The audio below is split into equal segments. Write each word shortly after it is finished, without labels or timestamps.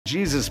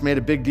Jesus made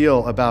a big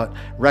deal about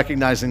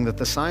recognizing that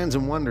the signs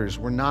and wonders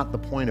were not the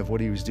point of what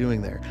he was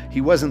doing there.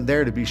 He wasn't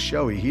there to be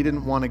showy. He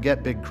didn't want to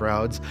get big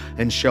crowds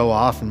and show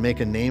off and make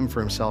a name for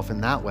himself in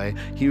that way.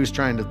 He was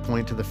trying to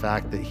point to the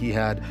fact that he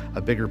had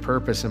a bigger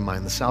purpose in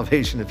mind. The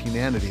salvation of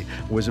humanity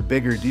was a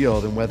bigger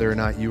deal than whether or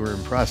not you were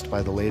impressed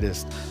by the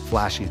latest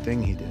flashy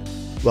thing he did.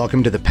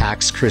 Welcome to the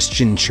Pax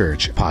Christian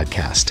Church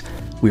podcast.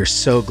 We are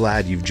so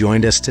glad you've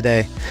joined us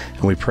today,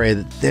 and we pray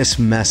that this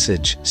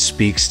message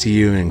speaks to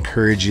you and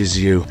encourages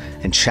you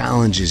and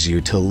challenges you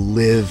to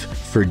live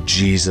for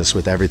Jesus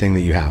with everything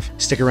that you have.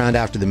 Stick around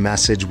after the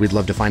message. We'd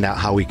love to find out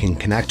how we can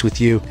connect with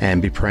you and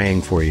be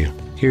praying for you.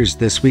 Here's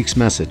this week's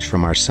message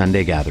from our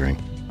Sunday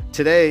gathering.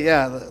 Today,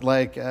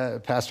 like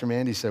Pastor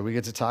Mandy said, we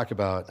get to talk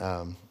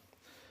about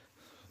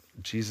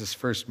Jesus'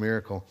 first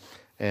miracle,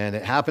 and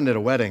it happened at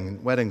a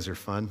wedding. Weddings are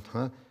fun,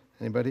 huh?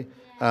 Anybody?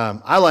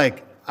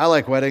 I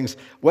like weddings.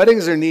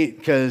 Weddings are neat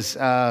because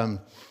some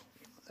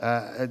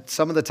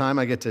of the time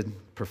I get to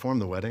perform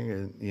the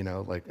wedding,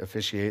 like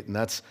officiate, and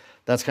that's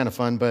kind of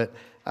fun. But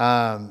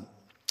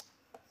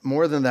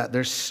more than that,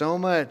 there's so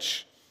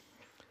much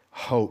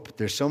hope.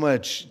 There's so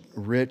much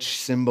rich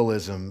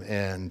symbolism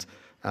and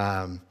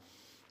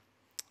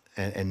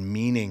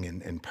meaning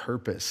and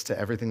purpose to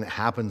everything that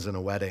happens in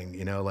a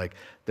wedding. Like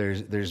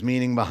there's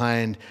meaning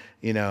behind,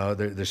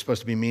 there's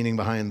supposed to be meaning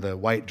behind the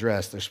white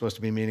dress. There's supposed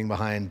to be meaning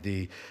behind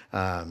the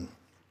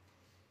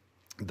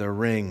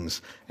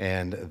rings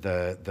and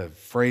the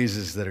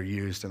phrases that are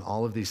used and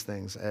all of these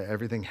things.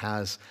 Everything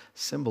has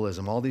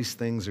symbolism. All these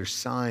things are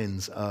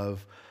signs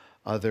of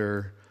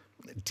other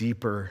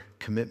deeper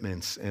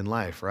commitments in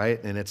life,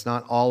 right? And it's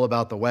not all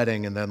about the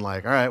wedding and then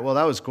like, all right, well,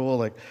 that was cool.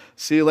 Like,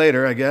 see you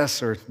later, I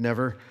guess, or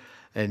never,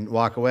 and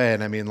walk away.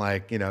 And I mean,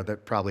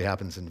 that probably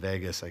happens in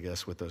Vegas, I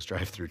guess, with those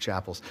drive-through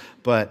chapels.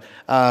 But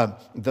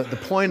the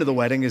point of the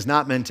wedding is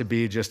not meant to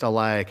be just a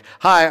like,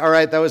 hi, all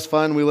right, that was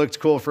fun. We looked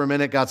cool for a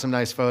minute, got some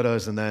nice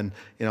photos, and then,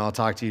 I'll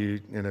talk to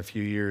you in a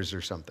few years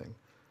or something,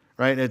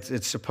 right?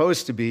 It's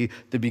supposed to be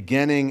the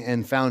beginning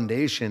and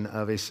foundation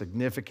of a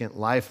significant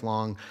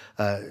lifelong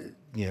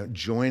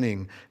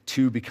joining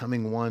to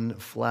becoming one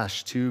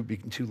flesh, two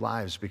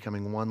lives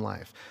becoming one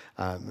life,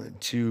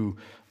 two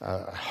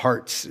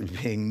hearts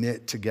being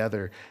knit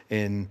together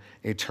in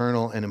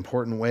eternal and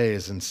important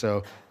ways. And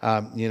so,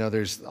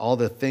 there's all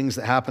the things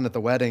that happen at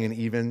the wedding, and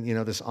even,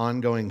 this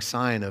ongoing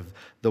sign of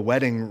the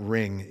wedding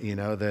ring,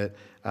 that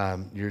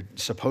you're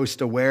supposed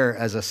to wear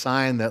as a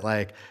sign that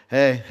like,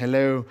 hey,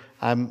 hello,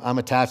 I'm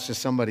attached to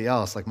somebody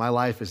else. Like my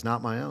life is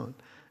not my own.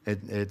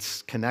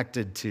 It's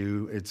connected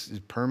to, it's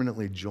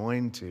permanently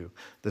joined to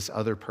this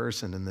other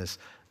person, and this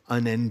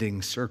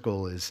unending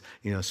circle is,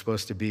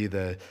 supposed to be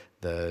the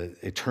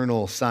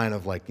eternal sign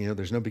of like,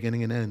 there's no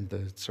beginning and end.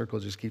 The circle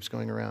just keeps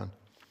going around.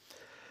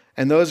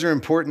 And those are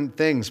important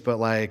things, but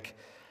like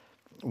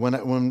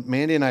when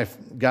Mandy and I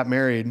got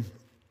married,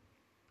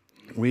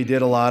 we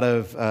did a lot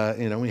of,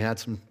 we had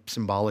some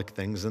symbolic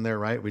things in there,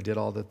 right? We did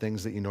all the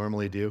things that you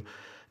normally do,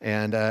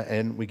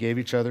 and we gave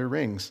each other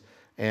rings,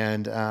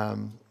 and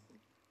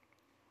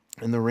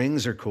the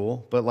rings are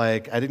cool, but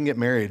like I didn't get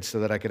married so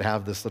that I could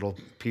have this little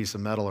piece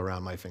of metal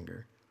around my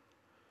finger,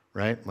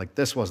 right? Like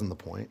this wasn't the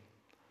point.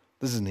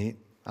 This is neat.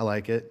 I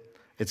like it.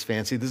 It's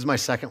fancy. This is my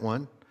second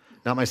one,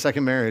 not my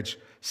second marriage,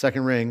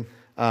 second ring.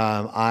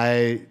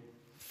 I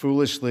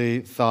foolishly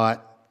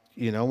thought,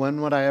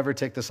 when would I ever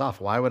take this off?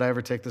 Why would I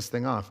ever take this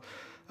thing off?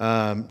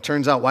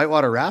 Turns out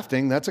whitewater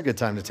rafting, that's a good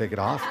time to take it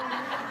off.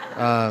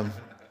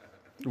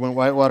 Went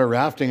whitewater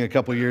rafting a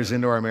couple years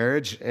into our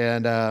marriage,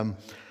 and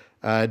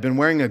I'd been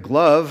wearing a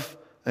glove,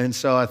 and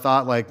so I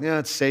thought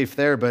it's safe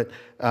there, but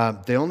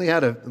they only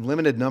had a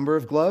limited number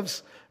of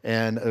gloves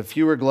and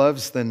fewer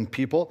gloves than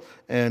people.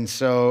 And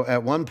so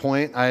at one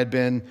point I had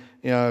been,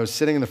 I was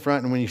sitting in the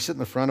front, and when you sit in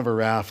the front of a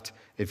raft,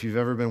 if you've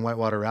ever been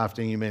whitewater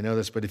rafting, you may know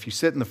this, but if you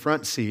sit in the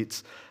front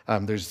seats,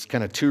 there's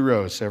kind of two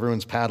rows, so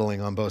everyone's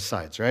paddling on both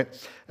sides, right?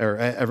 Or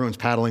everyone's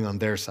paddling on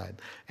their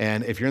side.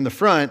 And if you're in the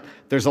front,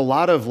 there's a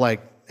lot of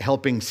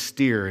helping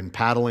steer and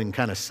paddling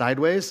kind of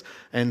sideways.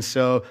 And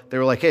so they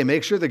were like, hey,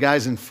 make sure the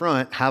guys in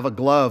front have a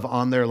glove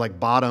on their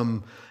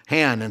bottom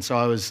hand. And so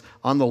I was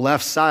on the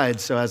left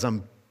side. So as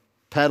I'm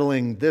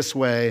pedaling this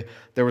way,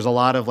 there was a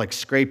lot of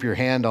scrape your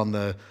hand on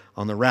the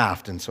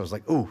raft. And so I was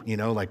like, ooh,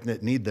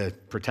 need the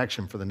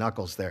protection for the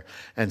knuckles there.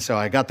 And so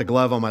I got the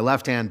glove on my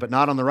left hand, but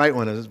not on the right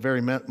one. It was very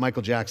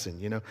Michael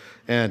Jackson,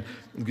 and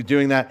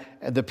doing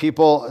that. The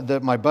people,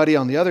 my buddy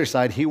on the other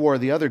side, he wore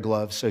the other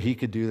glove so he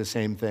could do the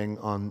same thing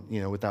on,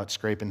 without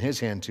scraping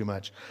his hand too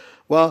much.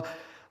 Well,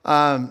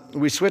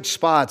 we switched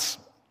spots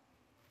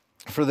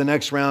for the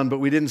next round, but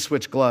we didn't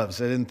switch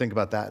gloves. I didn't think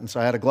about that. And so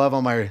I had a glove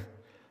on my,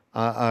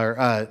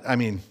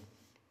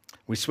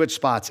 we switched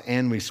spots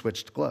and we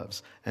switched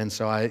gloves. And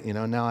so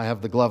now I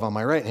have the glove on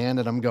my right hand,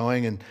 and I'm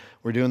going and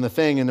we're doing the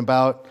thing. And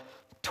about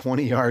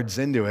 20 yards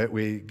into it,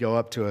 we go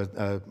up to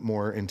a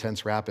more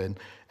intense rapid.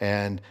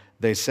 And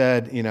they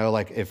said,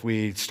 if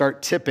we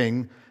start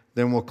tipping,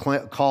 then we'll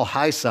call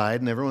high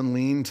side, and everyone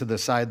lean to the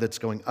side that's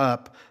going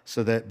up,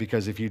 so that,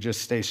 because if you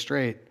just stay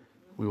straight,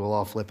 we will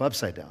all flip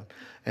upside down.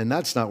 And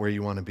that's not where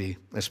you want to be,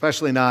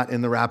 especially not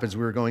in the rapids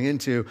we were going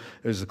into.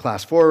 It was the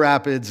class 4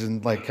 rapids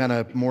and like kind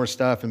of more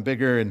stuff and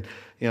bigger, and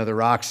the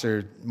rocks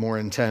are more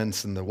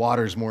intense and the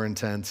water's more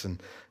intense,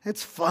 and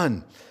it's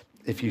fun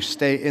if you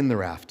stay in the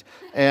raft.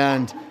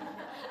 And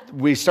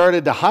we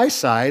started to high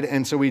side,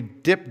 and so we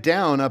dipped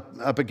down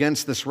up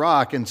against this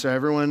rock, and so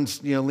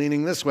everyone's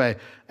leaning this way,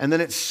 and then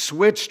it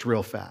switched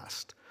real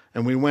fast.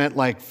 And we went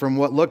like from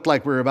what looked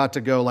like we were about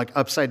to go like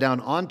upside down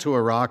onto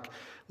a rock,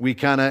 we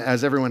kind of,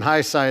 as everyone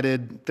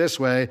high-sided this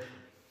way,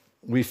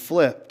 we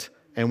flipped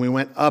and we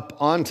went up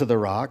onto the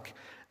rock,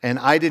 and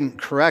I didn't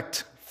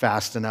correct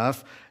fast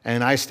enough,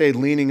 and I stayed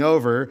leaning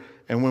over,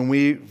 and when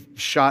we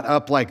shot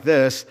up like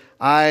this,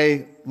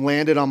 I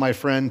landed on my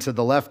friend to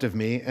the left of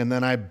me, and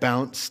then I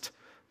bounced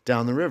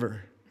down the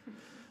river.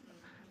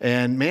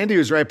 And Mandy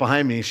was right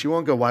behind me. She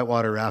won't go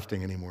whitewater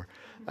rafting anymore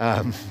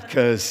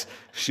because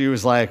she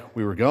was like,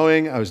 we were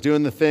going, I was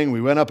doing the thing,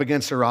 we went up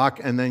against a rock,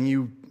 and then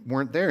you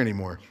weren't there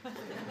anymore.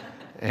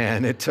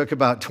 And it took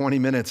about 20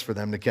 minutes for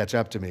them to catch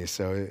up to me.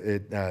 So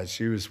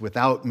she was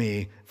without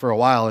me for a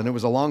while, and it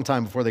was a long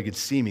time before they could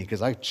see me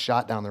because I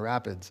shot down the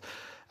rapids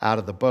out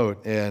of the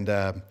boat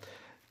and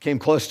came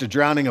close to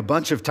drowning a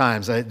bunch of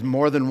times. I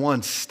more than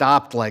once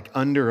stopped like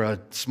under a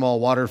small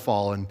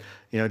waterfall and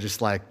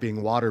just like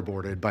being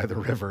waterboarded by the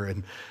river,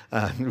 and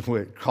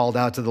called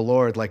out to the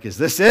Lord like, is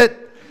this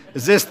it?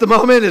 Is this the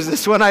moment? Is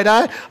this when I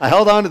die? I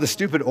held on to the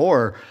stupid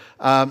oar,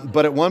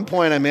 but at one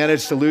point I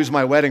managed to lose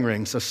my wedding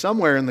ring. So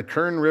somewhere in the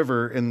Kern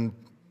River in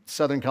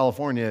Southern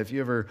California, if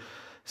you ever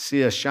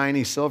see a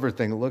shiny silver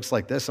thing that looks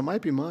like this, it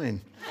might be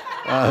mine.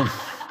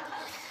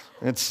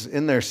 It's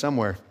in there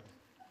somewhere.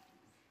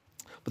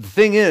 But the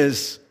thing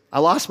is, I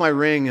lost my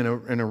ring in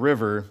a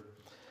river,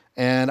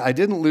 and I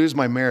didn't lose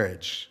my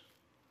marriage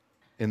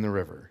in the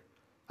river.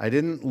 I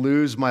didn't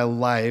lose my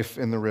life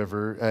in the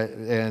river,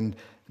 and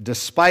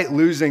despite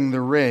losing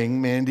the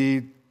ring,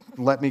 Mandy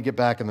let me get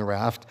back in the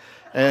raft.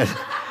 And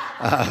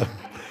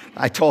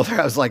I told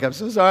her, I was like, I'm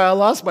so sorry, I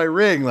lost my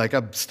ring. Like,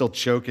 I'm still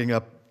choking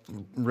up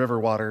river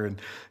water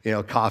and,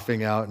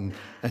 coughing out. And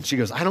she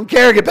goes, I don't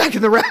care, get back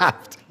in the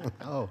raft.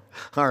 Oh,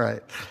 all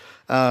right.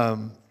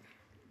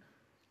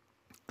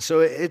 So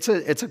it's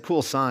a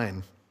cool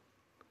sign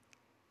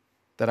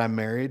that I'm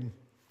married,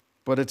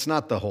 but it's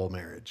not the whole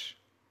marriage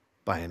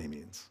by any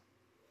means.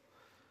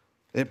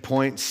 It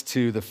points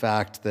to the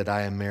fact that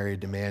I am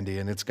married to Mandy,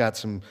 and it's got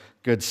some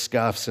good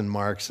scuffs and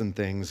marks and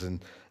things.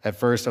 And at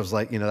first I was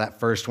like, that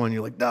first one,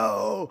 you're like,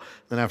 no.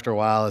 Then after a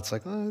while, it's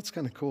like, oh, it's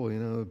kind of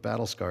cool,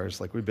 battle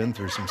scars. Like, we've been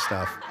through some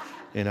stuff,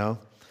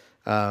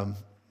 But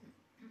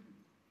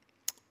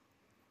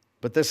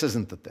this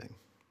isn't the thing.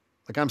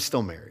 Like, I'm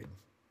still married.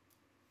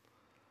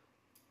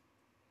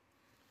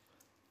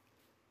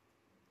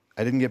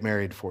 I didn't get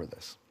married for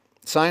this.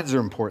 Signs are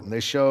important.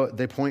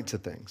 They point to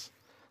things.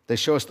 They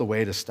show us the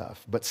way to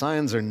stuff, but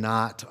signs are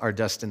not our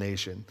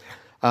destination.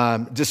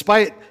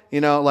 Despite,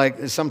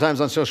 like sometimes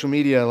on social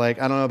media,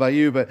 like, I don't know about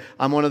you, but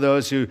I'm one of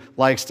those who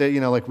likes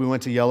to, like we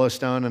went to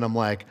Yellowstone and I'm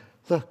like,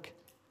 look,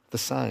 the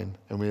sign.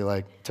 And we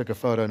like took a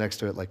photo next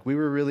to it, like we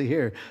were really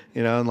here,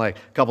 and like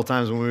a couple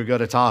times when we would go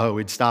to Tahoe,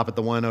 we'd stop at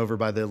the one over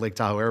by the Lake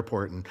Tahoe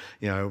airport and,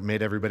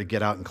 made everybody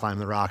get out and climb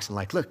the rocks and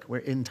like, look, we're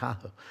in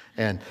Tahoe.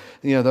 And,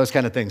 those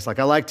kind of things. Like,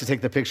 I like to take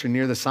the picture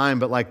near the sign,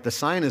 but like the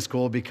sign is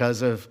cool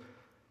because of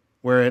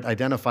where it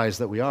identifies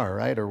that we are,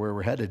 right? Or where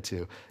we're headed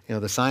to.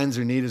 The signs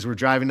are neat as we're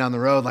driving down the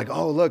road, like,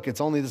 oh, look,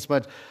 it's only this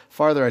much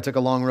farther. I took a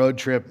long road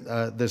trip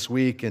this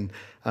week, and,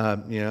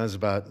 it was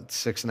about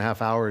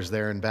 6.5 hours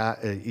there and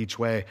back each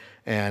way.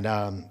 And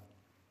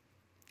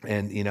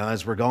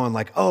as we're going,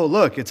 like, oh,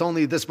 look, it's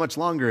only this much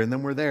longer, and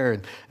then we're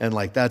there. And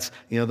like, that's,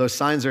 those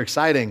signs are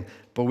exciting,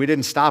 but we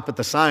didn't stop at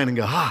the sign and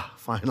go,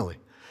 finally,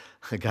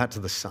 I got to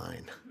the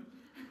sign.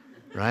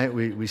 Right?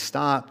 We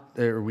stopped,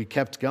 or we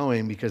kept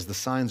going because the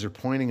signs are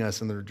pointing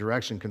us in the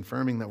direction,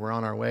 confirming that we're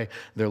on our way.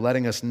 They're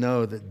letting us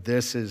know that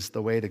this is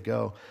the way to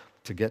go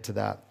to get to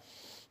that.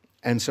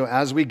 And so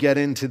as we get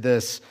into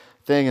this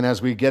thing and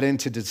as we get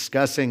into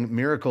discussing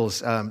miracles,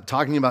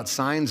 talking about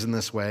signs in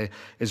this way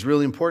is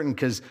really important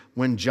because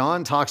when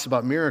John talks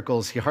about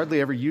miracles, he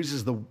hardly ever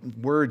uses the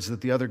words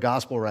that the other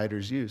gospel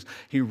writers use.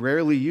 He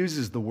rarely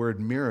uses the word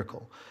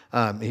miracle.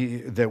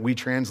 That we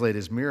translate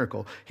as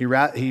miracle. He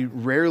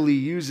rarely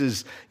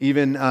uses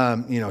even,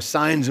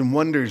 signs and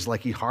wonders.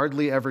 Like, he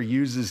hardly ever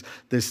uses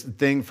this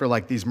thing for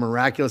like these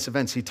miraculous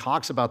events. He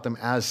talks about them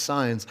as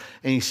signs,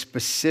 and he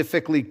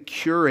specifically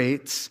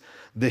curates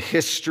the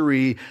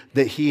history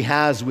that he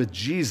has with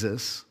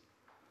Jesus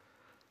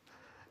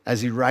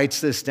as he writes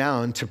this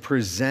down to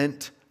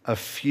present a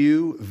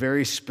few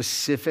very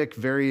specific,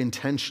 very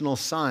intentional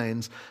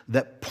signs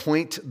that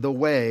point the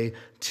way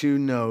to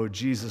know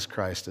Jesus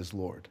Christ as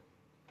Lord.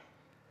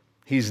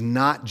 He's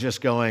not just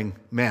going,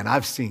 man,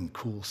 I've seen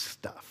cool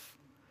stuff.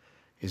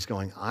 He's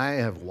going, I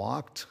have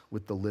walked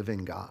with the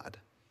living God,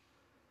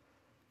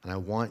 and I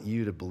want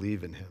you to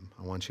believe in him.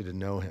 I want you to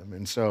know him.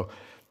 And so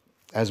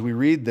as we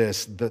read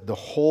this, the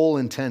whole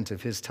intent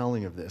of his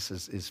telling of this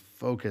is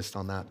focused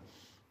on that.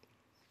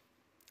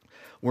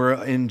 We're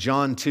in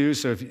John 2,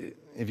 so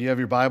if you have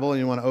your Bible and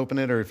you want to open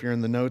it, or if you're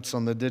in the notes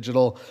on the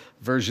digital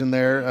version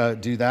there,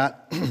 do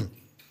that.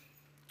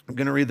 I'm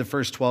going to read the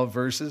first 12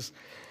 verses.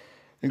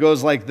 It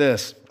goes like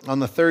this. On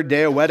the third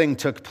day, a wedding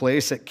took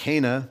place at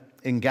Cana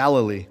in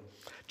Galilee.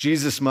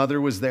 Jesus'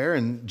 mother was there,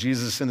 and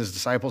Jesus and his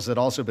disciples had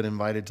also been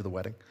invited to the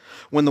wedding.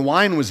 When the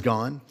wine was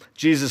gone,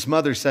 Jesus'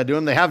 mother said to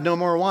him, "They have no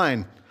more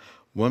wine."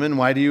 "Woman,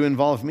 why do you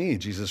involve me?"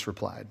 Jesus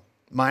replied.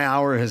 "My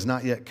hour has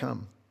not yet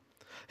come."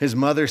 His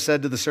mother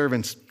said to the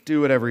servants,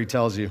 "Do whatever he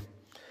tells you."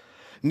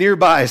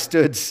 Nearby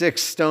stood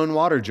 6 stone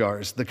water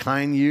jars, the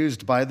kind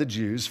used by the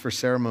Jews for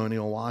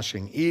ceremonial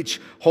washing, each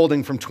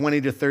holding from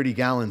 20 to 30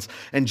 gallons.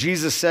 And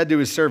Jesus said to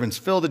his servants,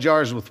 "Fill the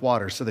jars with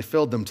water." So they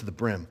filled them to the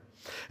brim.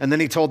 And then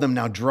he told them,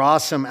 "Now draw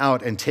some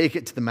out and take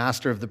it to the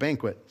master of the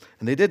banquet."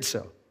 And they did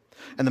so.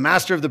 And the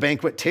master of the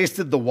banquet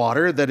tasted the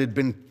water that had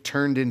been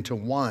turned into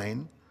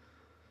wine.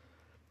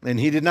 And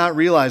he did not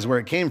realize where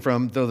it came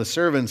from, though the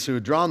servants who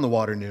had drawn the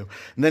water knew.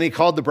 And then he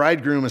called the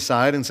bridegroom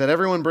aside and said,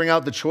 Everyone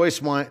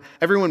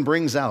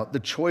brings out the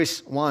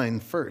choice wine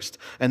first,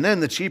 and then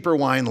the cheaper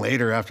wine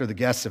later after the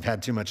guests have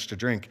had too much to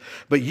drink.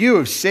 But you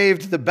have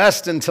saved the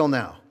best until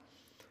now."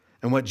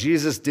 And what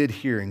Jesus did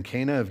here in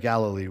Cana of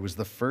Galilee was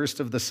the first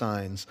of the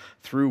signs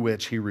through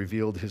which he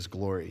revealed his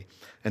glory,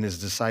 and his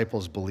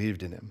disciples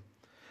believed in him.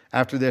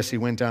 After this, he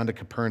went down to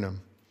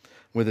Capernaum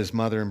with his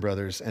mother and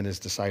brothers and his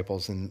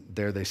disciples, and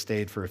there they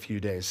stayed for a few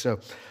days. So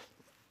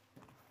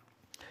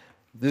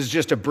this is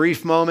just a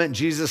brief moment.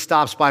 Jesus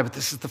stops by, but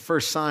this is the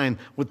first sign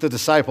with the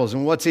disciples.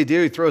 And what's he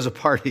do? He throws a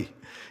party.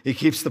 He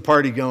keeps the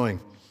party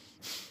going.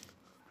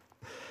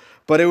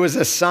 But it was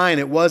a sign.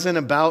 It wasn't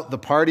about the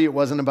party. It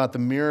wasn't about the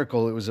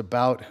miracle. It was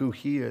about who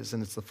he is.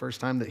 And it's the first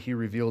time that he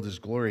revealed his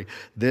glory.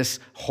 This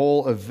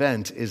whole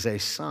event is a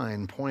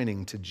sign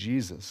pointing to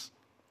Jesus.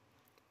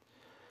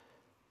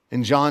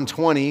 In John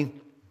 20,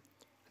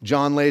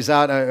 John lays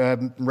out, I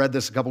read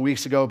this a couple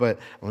weeks ago, but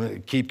I'm going to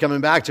keep coming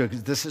back to it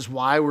because this is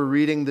why we're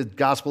reading the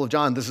Gospel of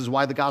John. This is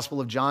why the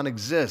Gospel of John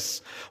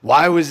exists.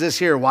 Why was this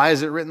here? Why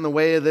is it written the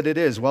way that it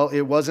is? Well,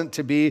 it wasn't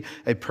to be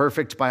a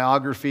perfect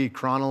biography,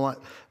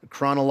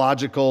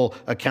 chronological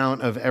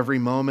account of every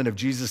moment of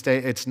Jesus' day.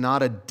 It's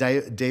not a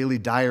daily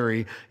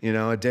diary,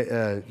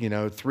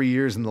 3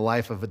 years in the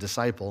life of a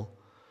disciple.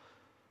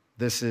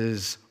 This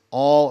is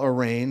all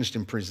arranged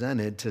and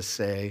presented to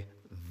say,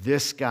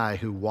 this guy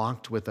who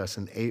walked with us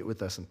and ate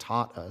with us and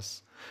taught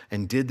us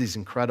and did these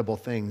incredible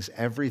things,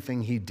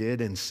 everything he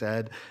did and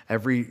said,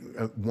 every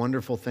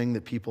wonderful thing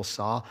that people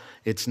saw,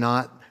 it's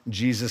not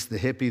Jesus the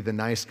hippie, the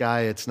nice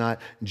guy. It's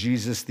not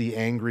Jesus the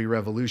angry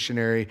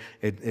revolutionary.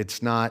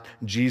 It's not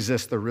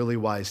Jesus the really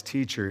wise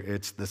teacher.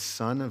 It's the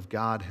Son of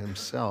God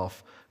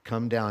himself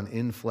come down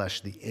in flesh,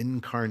 the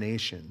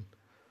incarnation,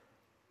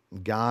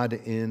 God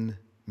in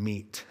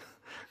meat,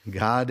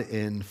 God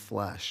in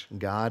flesh,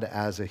 God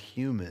as a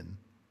human,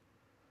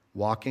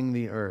 walking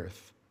the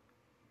earth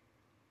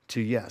to,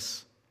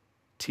 yes,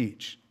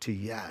 teach, to,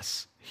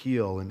 yes,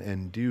 heal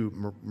and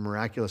do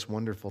miraculous,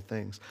 wonderful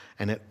things.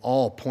 And it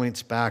all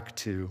points back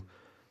to,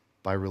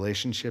 by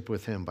relationship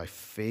with him, by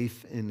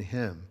faith in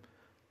him,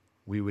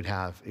 we would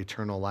have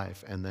eternal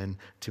life. And then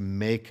to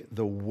make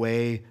the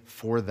way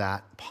for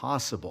that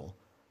possible,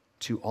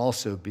 to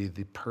also be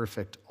the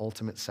perfect,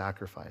 ultimate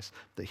sacrifice,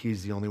 that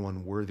he's the only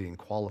one worthy and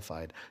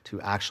qualified to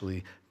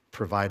actually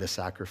provide a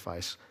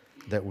sacrifice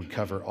that would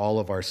cover all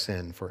of our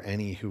sin for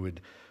any who would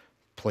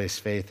place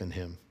faith in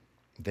him.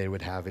 They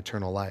would have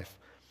eternal life.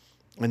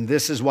 And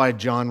this is why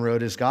John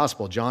wrote his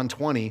gospel. John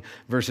 20,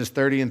 verses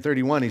 30 and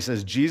 31, he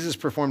says, Jesus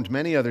performed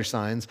many other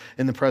signs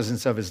in the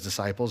presence of his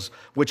disciples,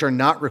 which are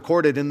not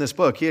recorded in this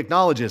book. He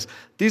acknowledges,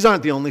 these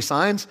aren't the only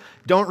signs.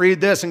 Don't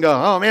read this and go,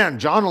 oh man,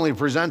 John only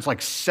presents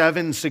like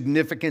 7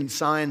 significant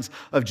signs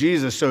of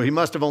Jesus, so he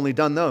must have only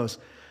done those.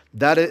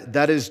 That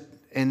is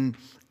an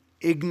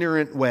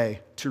ignorant way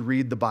to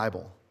read the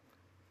Bible.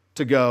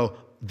 To go,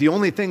 the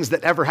only things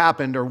that ever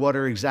happened are what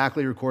are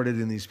exactly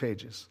recorded in these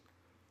pages.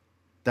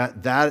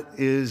 That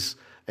is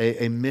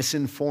a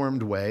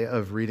misinformed way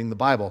of reading the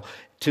Bible.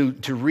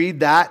 To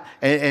read that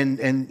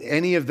and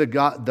any of the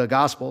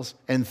Gospels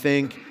and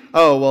think,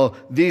 oh, well,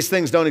 these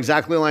things don't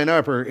exactly line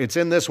up, or it's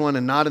in this one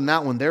and not in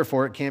that one,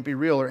 therefore it can't be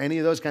real, or any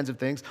of those kinds of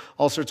things.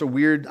 All sorts of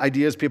weird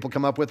ideas people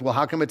come up with. Well,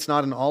 how come it's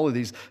not in all of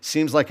these?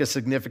 Seems like a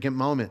significant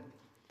moment.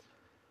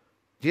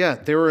 Yeah,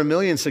 there were a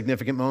million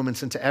significant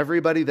moments, and to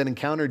everybody that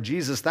encountered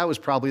Jesus, that was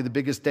probably the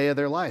biggest day of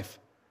their life.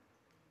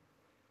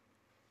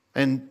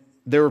 And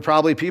there were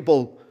probably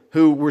people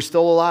who were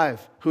still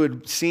alive, who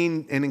had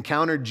seen and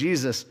encountered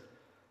Jesus,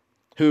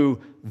 who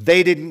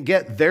they didn't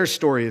get their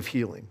story of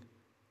healing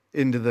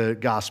into the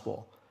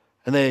gospel.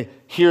 And they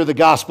hear the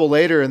gospel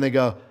later and they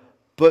go,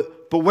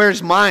 but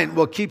where's mine?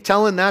 Well, keep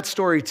telling that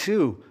story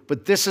too,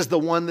 but this is the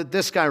one that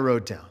this guy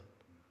wrote down.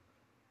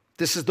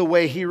 This is the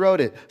way he wrote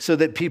it so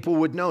that people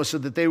would know, so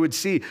that they would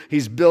see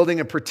he's building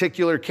a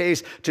particular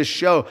case to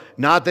show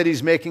not that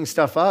he's making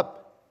stuff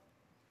up.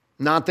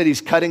 Not that he's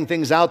cutting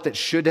things out that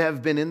should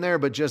have been in there,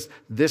 but just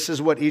this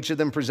is what each of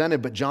them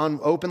presented. But John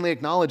openly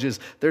acknowledges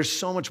there's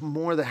so much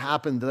more that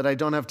happened that I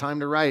don't have time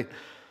to write.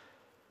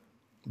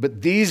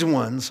 But these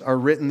ones are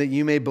written that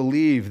you may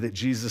believe that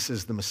Jesus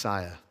is the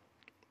Messiah,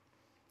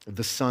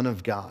 the Son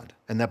of God,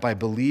 and that by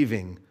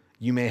believing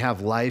you may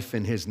have life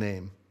in his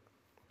name.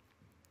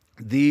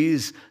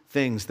 These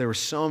things, there were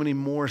so many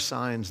more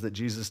signs that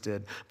Jesus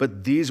did,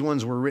 but these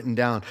ones were written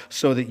down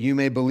so that you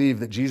may believe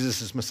that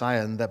Jesus is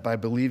Messiah and that by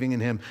believing in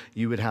him,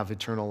 you would have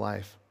eternal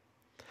life.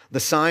 The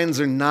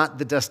signs are not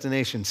the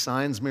destination.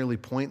 Signs merely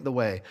point the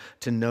way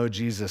to know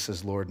Jesus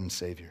as Lord and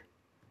Savior.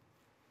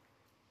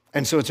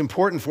 And so it's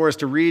important for us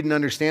to read and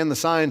understand the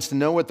signs, to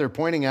know what they're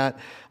pointing at.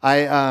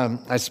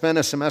 I spent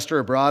a semester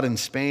abroad in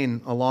Spain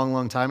a long,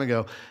 long time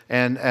ago,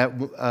 and at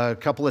a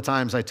couple of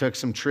times I took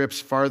some trips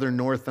farther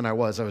north than I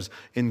was. I was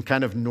in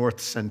kind of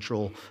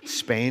north-central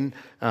Spain,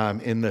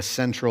 in the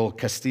central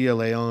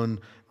Castilla-León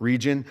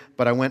region,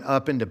 but I went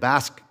up into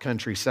Basque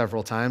country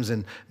several times,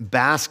 and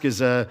Basque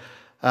is a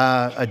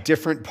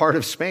different part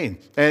of Spain.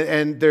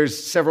 And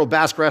there's several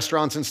Basque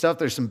restaurants and stuff.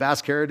 There's some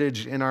Basque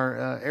heritage in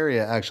our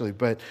area, actually.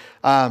 But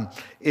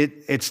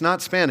it's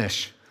not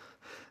Spanish.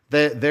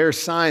 Their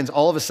signs,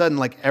 all of a sudden,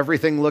 like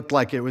everything looked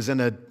like it was in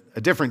a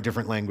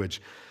different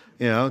language.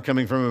 You know,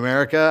 coming from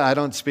America, I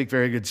don't speak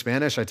very good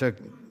Spanish. I took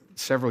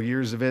several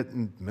years of it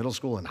in middle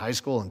school and high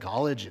school and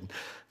college, and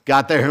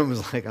got there and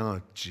was like,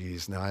 oh,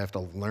 geez, now I have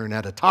to learn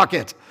how to talk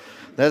it.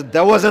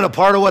 That wasn't a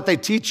part of what they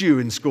teach you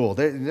in school.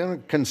 They're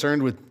not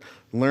concerned with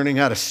learning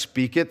how to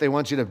speak it. They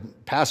want you to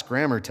pass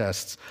grammar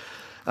tests.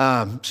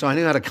 So I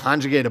knew how to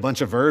conjugate a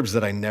bunch of verbs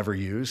that I never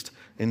used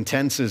in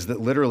tenses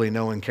that literally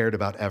no one cared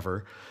about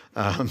ever.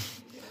 But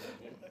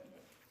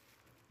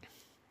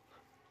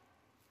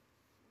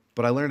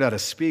I learned how to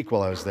speak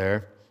while I was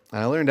there.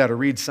 And I learned how to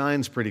read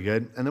signs pretty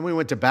good. And then we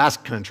went to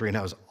Basque country and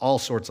I was all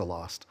sorts of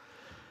lost.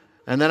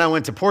 And then I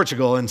went to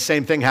Portugal and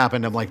same thing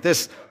happened. I'm like,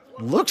 this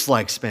looks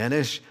like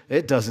Spanish.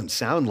 It doesn't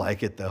sound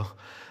like it though.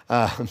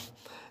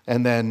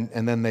 And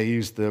then they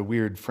used the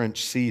weird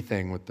French C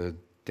thing with the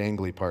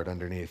dangly part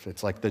underneath.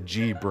 It's like the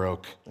G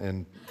broke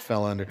and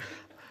fell under.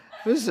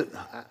 There's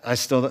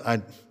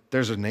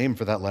a name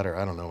for that letter.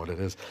 I don't know what it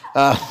is.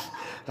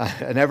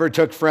 I never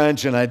took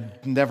French, and I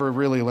never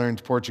really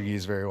learned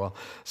Portuguese very well.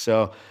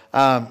 So,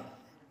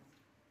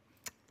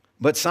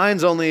 but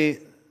signs only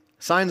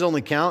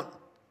count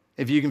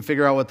if you can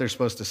figure out what they're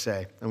supposed to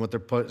say and what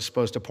they're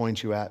supposed to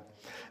point you at.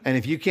 And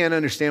if you can't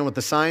understand what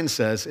the sign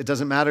says, it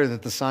doesn't matter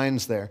that the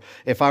sign's there.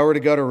 If I were to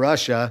go to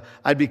Russia,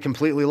 I'd be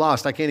completely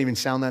lost. I can't even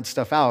sound that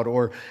stuff out.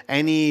 Or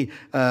any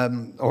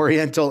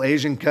Oriental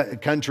Asian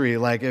country,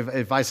 like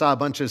if I saw a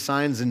bunch of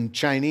signs in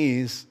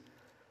Chinese,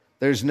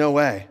 there's no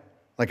way.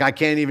 Like I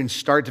can't even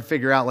start to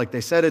figure out, like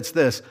they said it's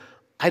this.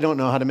 I don't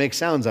know how to make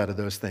sounds out of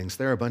those things.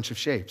 They're a bunch of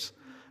shapes.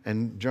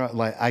 And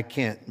I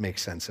can't make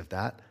sense of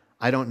that.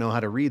 I don't know how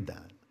to read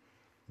that.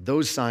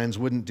 Those signs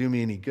wouldn't do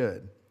me any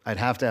good. I'd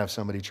have to have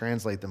somebody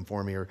translate them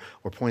for me or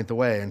point the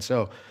way. And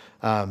so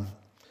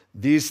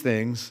these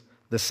things,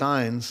 the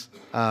signs,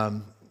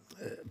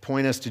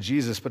 point us to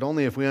Jesus, but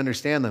only if we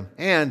understand them.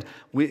 And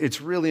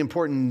it's really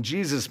important.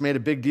 Jesus made a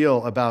big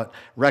deal about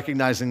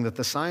recognizing that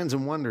the signs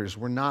and wonders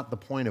were not the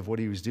point of what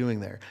he was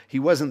doing there. He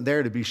wasn't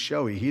there to be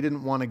showy. He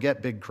didn't want to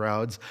get big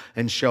crowds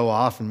and show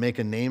off and make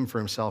a name for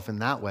himself in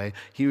that way.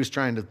 He was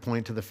trying to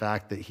point to the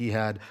fact that he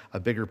had a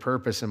bigger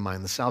purpose in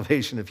mind. The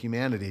salvation of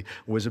humanity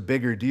was a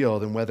bigger deal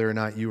than whether or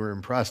not you were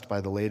impressed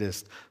by the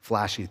latest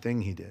flashy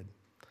thing he did.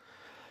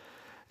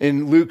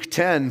 In Luke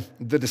 10,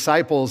 the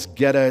disciples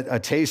get a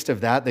taste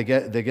of that. They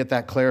get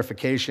that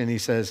clarification. He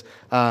says,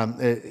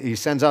 he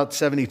sends out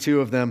 72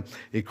 of them,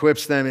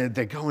 equips them, and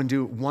they go and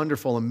do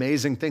wonderful,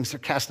 amazing things. They're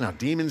casting out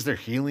demons. They're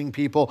healing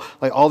people,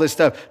 like all this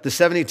stuff. The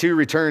 72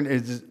 returned,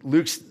 is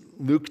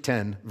Luke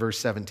 10, verse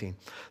 17.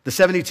 The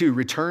 72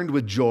 returned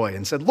with joy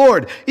and said,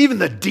 Lord, even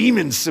the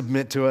demons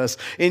submit to us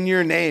in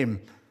your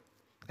name.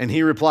 And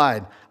he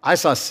replied, I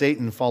saw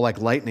Satan fall like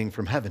lightning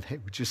from heaven. Hey,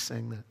 we just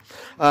sang that.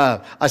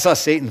 I saw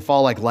Satan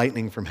fall like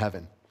lightning from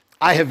heaven.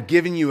 I have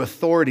given you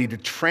authority to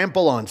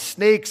trample on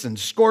snakes and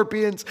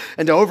scorpions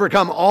and to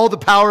overcome all the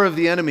power of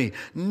the enemy.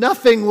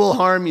 Nothing will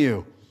harm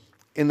you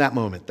in that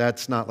moment.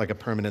 That's not like a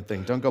permanent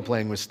thing. Don't go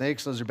playing with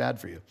snakes. Those are bad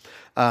for you.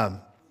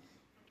 And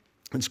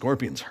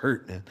scorpions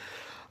hurt, man.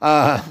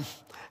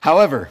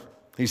 However,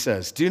 he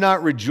says, do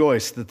not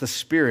rejoice that the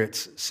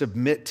spirits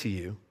submit to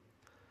you,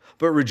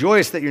 but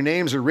rejoice that your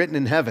names are written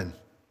in heaven.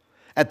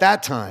 At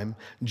that time,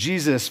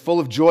 Jesus, full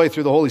of joy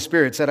through the Holy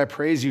Spirit, said, I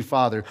praise you,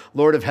 Father,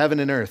 Lord of heaven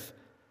and earth,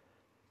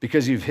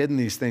 because you've hidden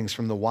these things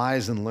from the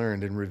wise and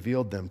learned and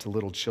revealed them to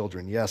little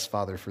children. Yes,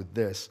 Father, for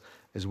this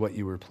is what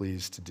you were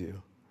pleased to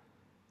do.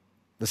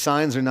 The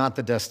signs are not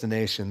the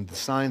destination. The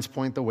signs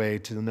point the way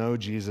to know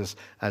Jesus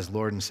as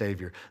Lord and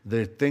Savior.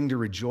 The thing to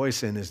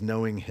rejoice in is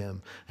knowing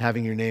him,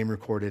 having your name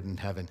recorded in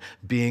heaven,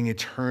 being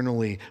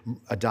eternally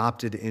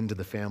adopted into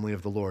the family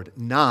of the Lord.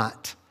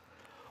 Not,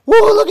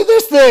 whoa, look at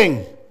this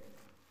thing.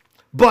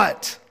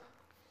 But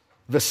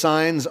The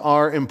signs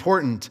are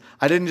important.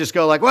 I didn't just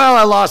go like, well,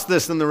 I lost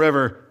this in the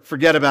river.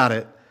 Forget about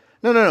it.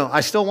 No.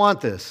 I still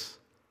want this.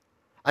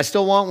 I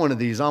still want one of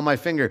these on my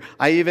finger.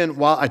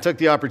 I took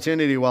the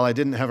opportunity while I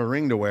didn't have a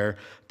ring to wear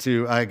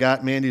I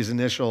got Mandy's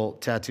initial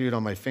tattooed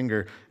on my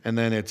finger, and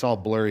then it's all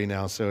blurry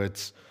now, so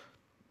it's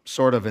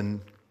sort of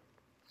an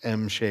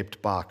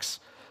M-shaped box.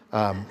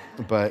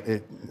 But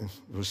it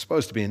was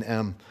supposed to be an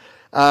M.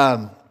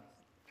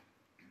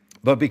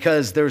 But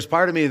because there was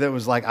part of me that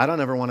was like, I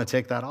don't ever want to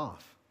take that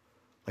off.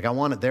 Like, I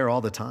want it there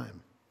all the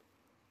time.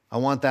 I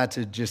want that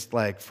to just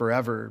like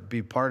forever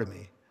be part of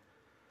me,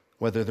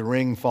 whether the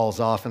ring falls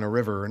off in a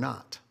river or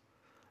not.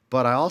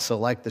 But I also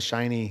like the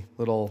shiny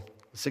little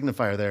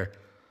signifier there.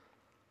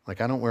 Like,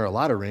 I don't wear a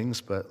lot of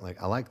rings, but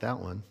like, I like that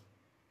one.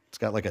 It's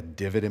got like a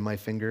divot in my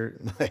finger.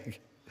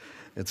 Like,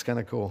 it's kind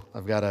of cool.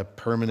 I've got a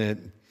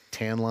permanent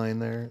tan line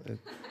there.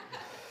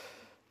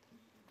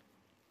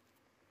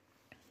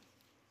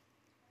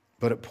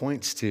 But it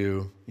points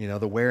to,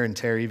 the wear and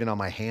tear even on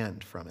my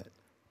hand from it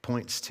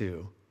points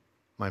to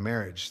my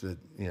marriage that,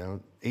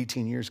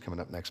 18 years coming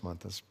up next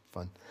month. That's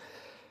fun.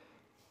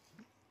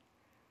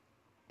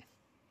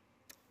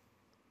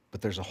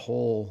 But there's a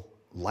whole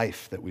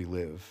life that we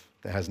live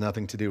that has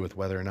nothing to do with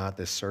whether or not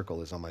this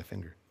circle is on my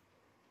finger.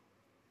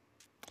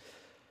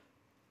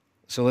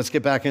 So let's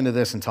get back into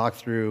this and talk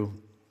through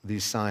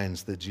these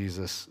signs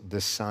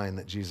this sign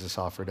that Jesus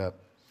offered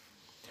up.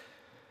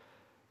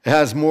 It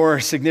has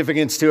more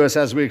significance to us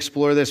as we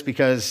explore this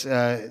because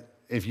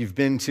if you've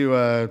been to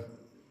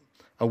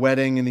a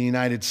wedding in the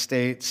United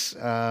States,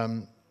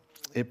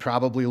 it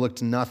probably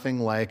looked nothing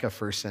like a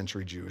first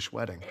century Jewish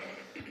wedding.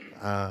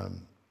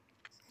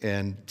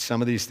 And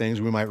some of these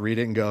things, we might read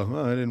it and go,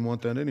 oh, I didn't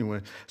want that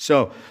anyway.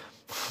 So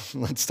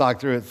let's talk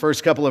through it.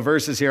 First couple of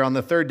verses here. On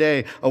the third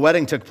day, a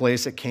wedding took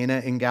place at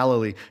Cana in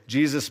Galilee.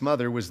 Jesus'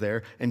 mother was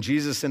there, and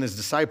Jesus and his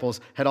disciples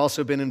had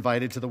also been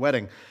invited to the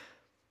wedding.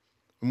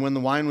 And when the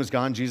wine was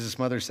gone, Jesus'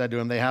 mother said to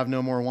him, they have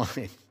no more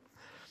wine.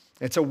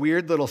 It's a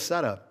weird little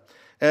setup.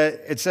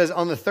 It says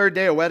on the third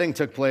day, a wedding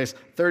took place.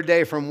 Third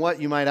day from what,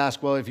 you might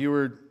ask? Well, if you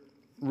were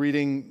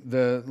reading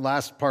the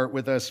last part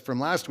with us from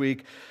last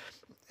week,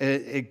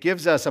 it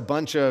gives us a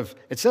bunch of,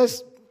 it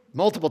says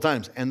multiple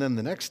times, and then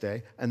the next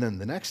day, and then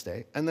the next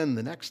day, and then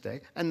the next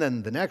day, and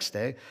then the next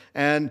day.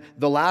 And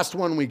the last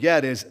one we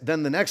get is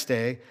then the next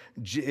day,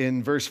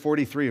 in verse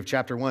 43 of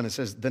chapter 1, it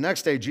says, the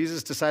next day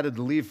Jesus decided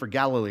to leave for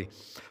Galilee.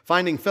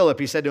 Finding Philip,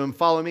 he said to him,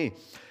 follow me.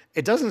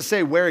 It doesn't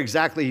say where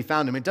exactly he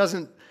found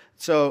him.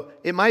 So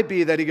it might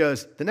be that he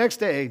goes, the next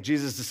day,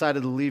 Jesus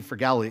decided to leave for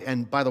Galilee.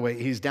 And by the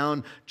way, he's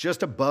down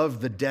just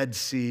above the Dead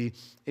Sea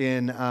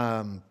in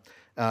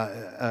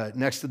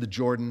next to the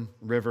Jordan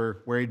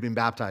River where he'd been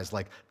baptized.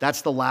 Like,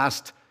 that's the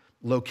last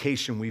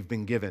location we've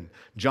been given.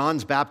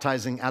 John's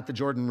baptizing at the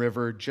Jordan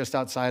River just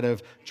outside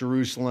of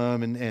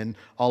Jerusalem and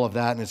all of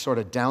that. And it's sort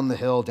of down the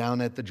hill,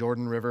 down at the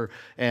Jordan River.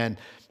 And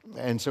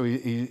so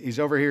he's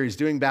over here. He's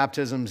doing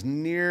baptisms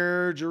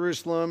near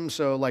Jerusalem,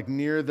 so like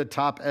near the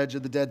top edge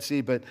of the Dead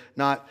Sea, but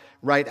not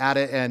right at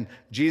it. And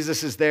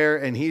Jesus is there,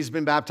 and he's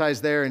been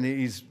baptized there, and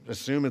he's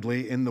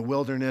assumedly in the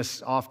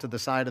wilderness off to the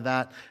side of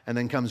that, and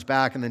then comes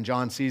back, and then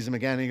John sees him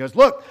again, and he goes,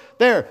 look,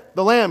 there,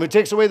 the Lamb who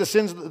takes away the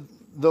sins,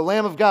 the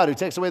Lamb of God who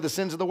takes away the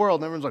sins of the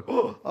world. And everyone's like,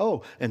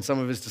 oh. And some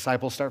of his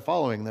disciples start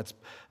following. That's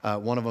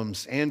one of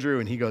them's Andrew,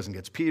 and he goes and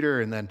gets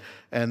Peter, and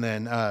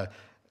then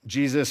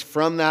Jesus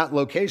from that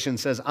location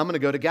says, I'm going to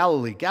go to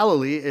Galilee.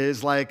 Galilee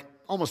is like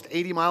almost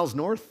 80 miles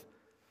north.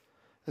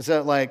 Is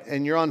that like,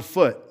 and you're on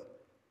foot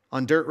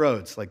on dirt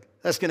roads. Like,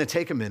 that's going to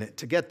take a minute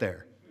to get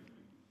there.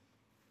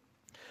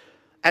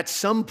 At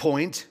some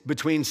point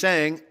between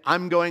saying,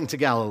 I'm going to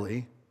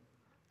Galilee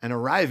and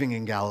arriving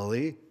in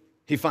Galilee,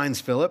 he finds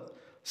Philip,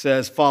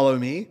 says, follow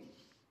me.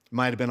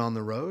 Might have been on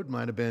the road,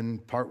 might have been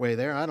partway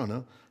there. I don't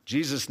know.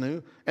 Jesus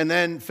knew. And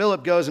then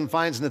Philip goes and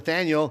finds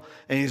Nathanael,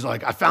 and he's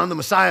like, I found the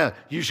Messiah.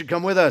 You should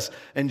come with us.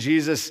 And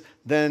Jesus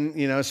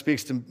then,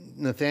 speaks to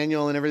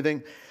Nathanael and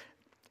everything.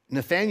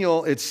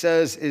 Nathanael, it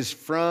says, is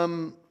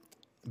from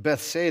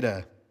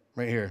Bethsaida,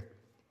 right here.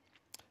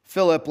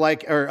 Philip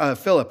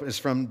is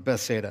from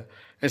Bethsaida.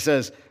 It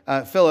says,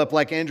 Philip,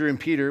 like Andrew and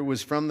Peter,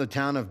 was from the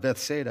town of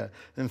Bethsaida.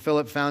 And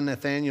Philip found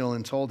Nathanael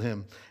and told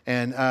him.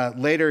 And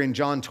later in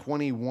John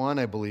 21,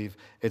 I believe,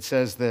 it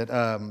says that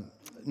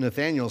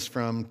Nathanael's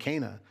from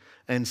Cana.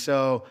 And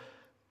so,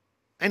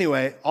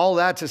 anyway, all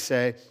that to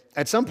say,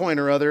 at some point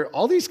or other,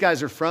 all these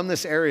guys are from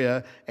this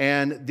area,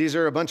 and these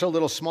are a bunch of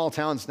little small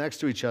towns next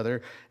to each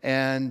other.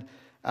 And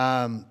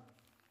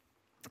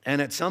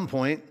at some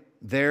point,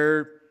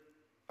 they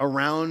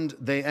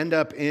end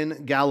up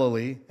in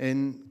Galilee,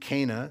 in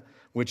Cana,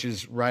 which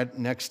is right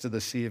next to the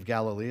Sea of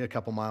Galilee, a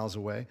couple miles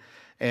away.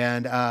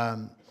 And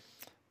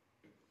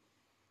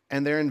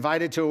they're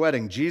invited to a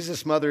wedding.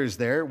 Jesus' mother is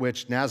there,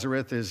 which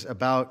Nazareth is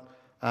about,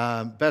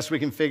 best we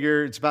can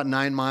figure, it's about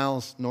 9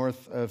 miles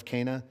north of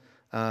Cana.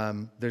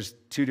 There's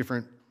 2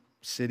 different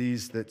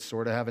cities that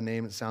sort of have a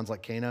name that sounds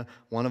like Cana.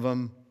 One of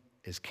them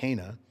is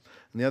Cana,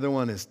 and the other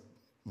one is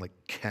like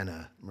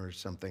Kenna or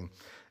something.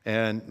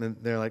 And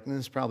they're like,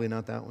 it's probably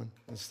not that one.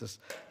 It's this.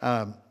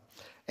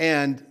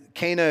 And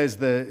Cana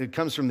it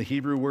comes from the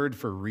Hebrew word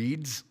for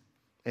reeds.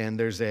 And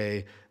there's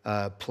a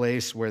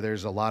place where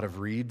there's a lot of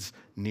reeds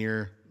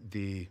near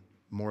the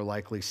more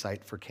likely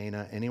site for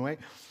Cana anyway.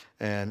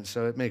 And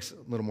so it makes a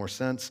little more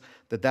sense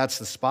that that's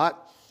the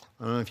spot.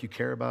 I don't know if you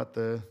care about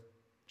the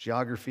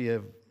geography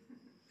of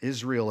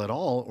Israel at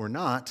all or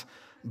not,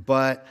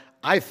 but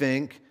I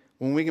think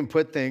when we can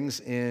put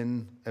things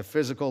in a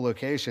physical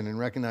location and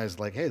recognize,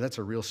 like, hey, that's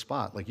a real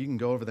spot. Like, you can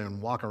go over there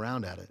and walk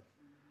around at it.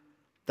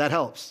 That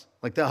helps.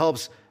 Like, that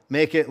helps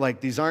make it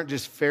like these aren't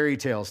just fairy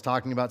tales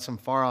talking about some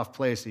far-off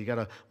place that you got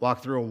to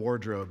walk through a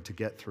wardrobe to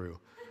get through,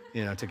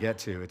 to get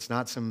to. It's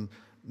not some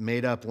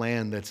made-up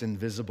land that's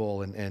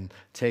invisible and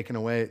taken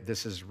away.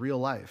 This is real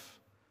life.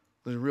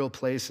 There's real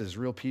places,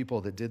 real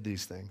people that did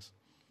these things.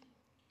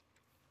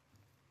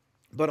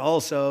 But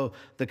also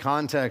the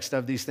context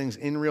of these things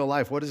in real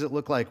life. What does it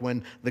look like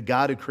when the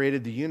God who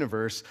created the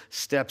universe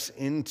steps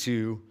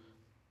into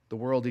the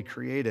world he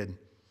created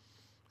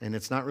and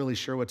it's not really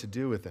sure what to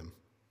do with him?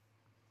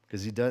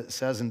 Because he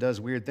says and does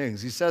weird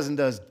things. He says and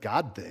does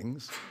God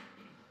things.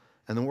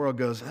 And the world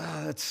goes,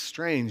 that's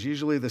strange.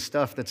 Usually the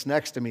stuff that's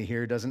next to me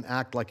here doesn't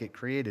act like it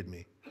created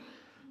me.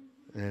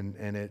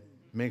 And it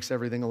makes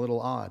everything a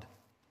little odd.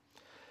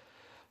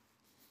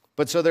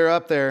 But so they're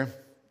up there.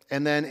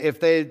 And then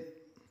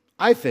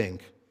I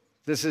think,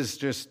 this is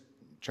just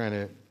trying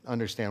to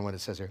understand what it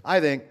says here. I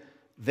think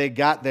they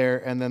got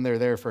there and then they're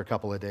there for a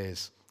couple of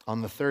days.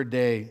 On the third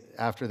day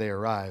after they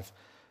arrive,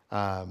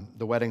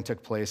 the wedding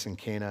took place in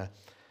Cana.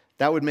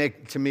 That would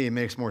it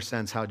makes more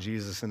sense how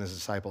Jesus and his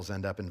disciples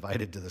end up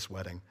invited to this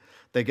wedding.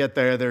 They get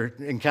there, they're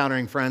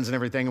encountering friends and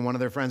everything, and one of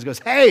their friends goes,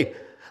 hey,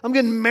 I'm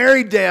getting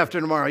married day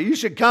after tomorrow. You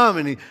should come.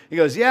 And he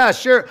goes, yeah,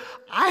 sure.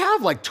 I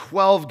have like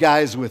 12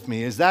 guys with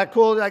me. Is that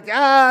cool? Like,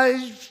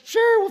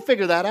 sure, we'll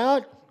figure that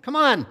out. Come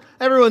on,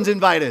 everyone's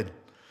invited.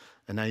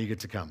 And now you get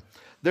to come.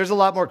 There's a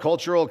lot more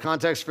cultural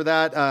context for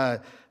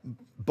that,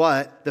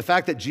 but the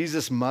fact that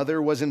Jesus'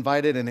 mother was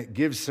invited and it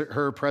gives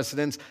her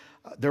precedence,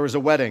 there was a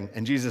wedding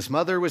and Jesus'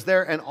 mother was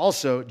there, and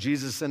also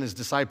Jesus and his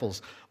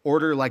disciples.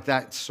 Order like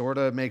that sort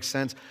of makes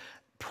sense.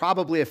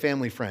 Probably a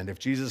family friend if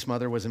Jesus'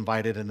 mother was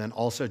invited and then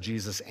also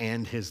Jesus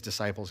and his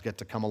disciples get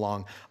to come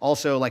along.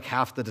 Also, like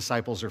half the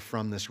disciples are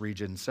from this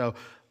region. So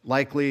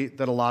likely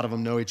that a lot of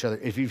them know each other.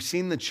 If you've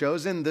seen The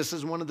Chosen, this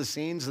is one of the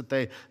scenes that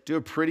they do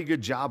a pretty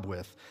good job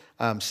with.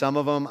 Some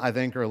of them, I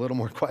think, are a little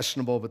more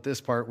questionable, but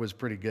this part was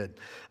pretty good.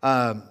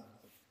 And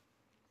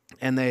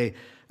they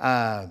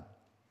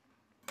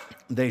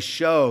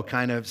show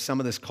kind of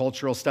some of this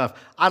cultural stuff.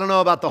 I don't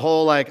know about the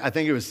whole, I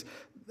think it was,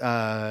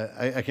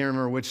 I can't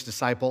remember which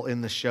disciple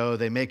in the show.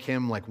 They make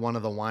him like one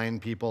of the wine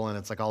people, and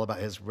it's like all about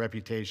his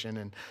reputation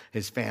and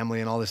his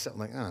family and all this stuff. I'm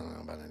like, I don't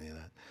know about any of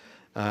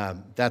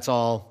that. That's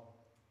all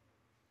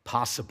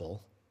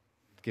possible,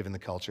 given the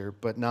culture,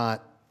 but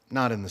not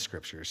in the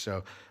scriptures.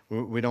 So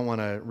we don't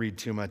want to read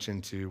too much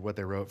into what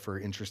they wrote for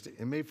interest.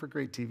 It made for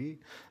great TV,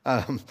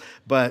 and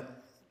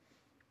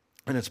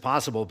it's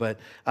possible. But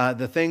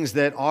the things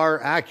that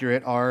are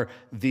accurate are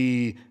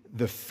the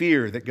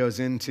fear that goes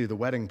into the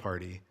wedding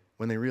party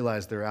when they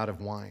realize they're out of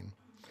wine.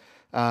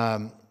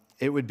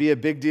 It would be a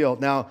big deal.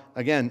 Now,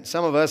 again,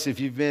 some of us, if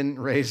you've been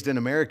raised in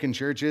American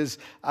churches,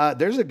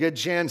 there's a good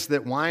chance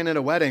that wine at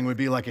a wedding would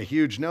be like a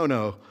huge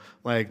no-no.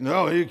 Like,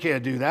 no, you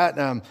can't do that.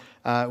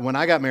 When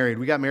I got married,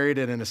 we got married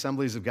at an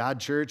Assemblies of God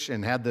church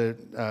and had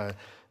the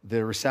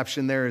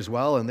reception there as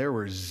well, and there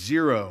were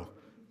zero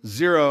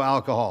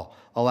alcohol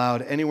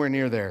allowed anywhere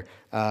near there.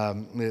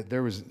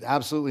 There was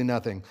absolutely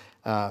nothing,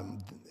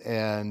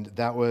 and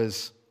that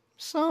was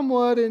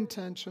somewhat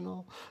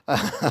intentional.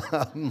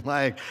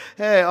 Like,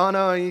 hey, oh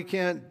no, you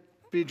can't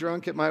be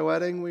drunk at my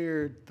wedding?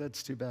 Weird.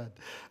 That's too bad.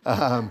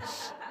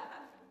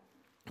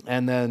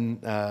 And then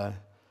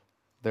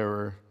there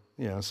were,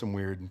 some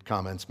weird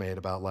comments made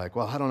about like,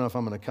 well, I don't know if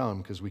I'm going to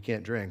come because we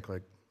can't drink.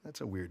 Like, that's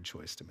a weird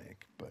choice to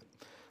make, but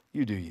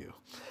you do you.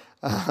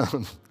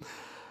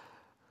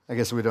 I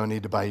guess we don't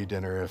need to buy you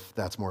dinner if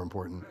that's more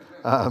important.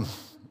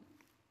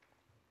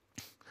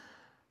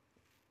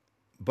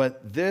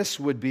 But this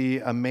would be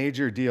a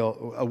major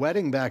deal. A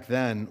wedding back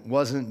then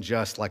wasn't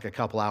just like a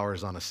couple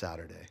hours on a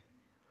Saturday.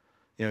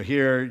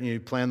 Here you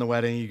plan the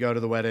wedding, you go to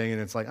the wedding,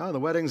 and it's like, oh, the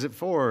wedding's at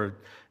 4.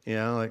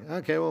 Like,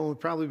 okay, well, we'll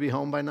probably be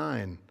home by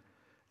 9.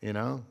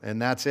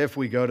 And that's if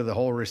we go to the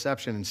whole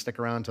reception and stick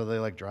around until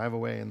they drive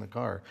away in the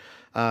car.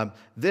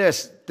 They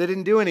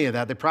didn't do any of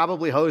that. They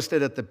probably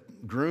hosted at the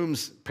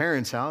groom's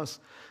parents' house.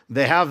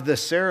 They have the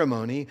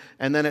ceremony,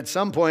 and then at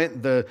some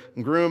point, the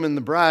groom and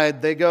the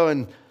bride, they go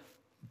and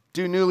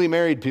do newly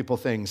married people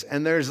things.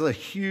 And there's a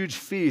huge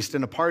feast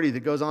and a party that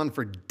goes on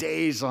for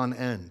days on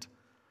end.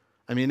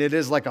 I mean, it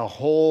is like a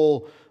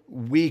whole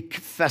week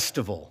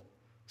festival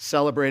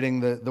celebrating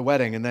the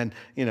wedding. And then,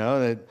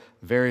 at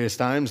various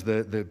times,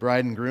 the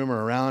bride and groom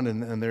are around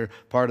and they're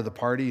part of the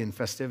party and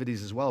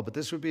festivities as well. But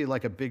this would be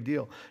like a big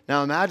deal.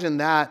 Now, imagine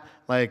that,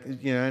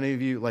 any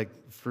of you,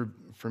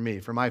 for for me,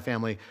 for my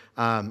family.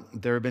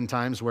 There have been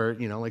times where,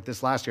 like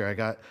this last year, I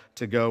got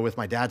to go with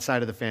my dad's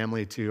side of the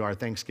family to our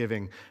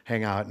Thanksgiving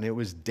hangout, and it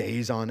was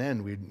days on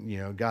end. We,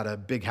 got a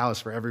big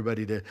house for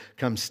everybody to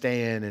come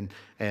stay in,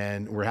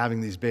 and we're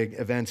having these big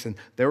events. And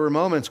there were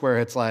moments where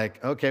it's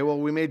like, okay, well,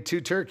 we made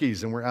 2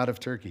 turkeys and we're out of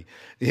turkey,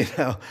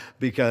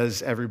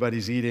 because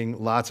everybody's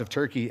eating lots of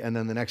turkey, and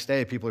then the next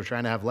day people are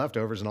trying to have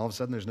leftovers, and all of a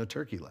sudden there's no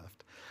turkey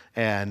left.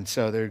 And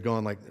so they're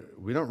going like,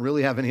 we don't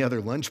really have any other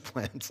lunch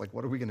plans. Like,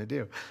 what are we going to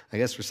do? I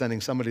guess we're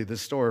sending somebody to the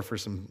store for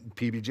some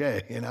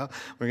PBJ,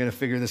 We're going to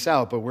figure this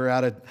out, but we're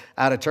out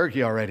of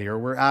turkey already, or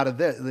we're out of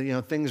this,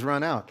 things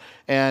run out.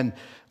 And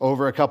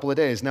over a couple of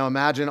days. Now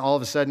imagine all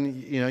of a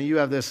sudden, you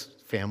have this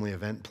family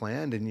event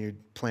planned and you're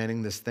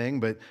planning this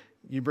thing, but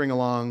you bring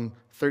along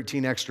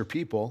 13 extra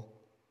people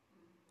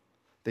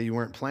that you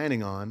weren't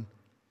planning on.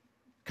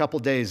 A couple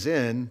days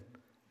in,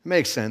 it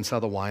makes sense how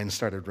the wine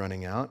started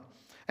running out.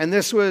 And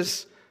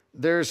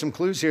there are some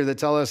clues here that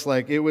tell us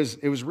like it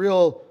was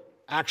real,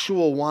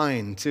 actual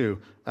wine too.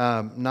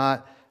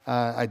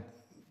 I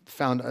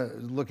found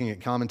looking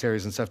at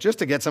commentaries and stuff just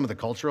to get some of the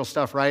cultural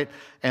stuff right,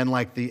 and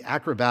like the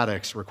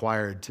acrobatics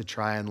required to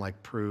try and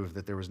like prove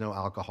that there was no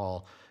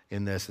alcohol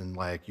in this, and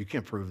like you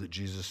can't prove that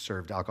Jesus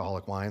served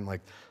alcoholic wine.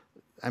 Like,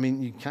 I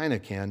mean, you kind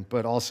of can,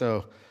 but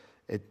also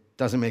it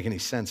doesn't make any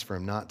sense for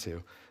him not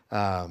to,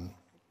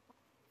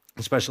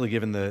 especially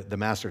given the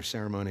master of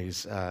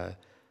ceremonies.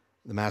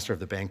 The master of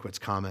the banquet's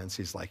comments,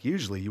 he's like,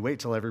 usually you wait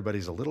till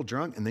everybody's a little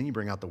drunk and then you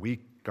bring out the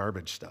weak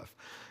garbage stuff.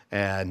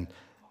 And,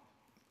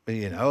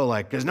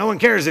 because no one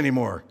cares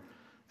anymore.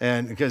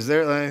 And because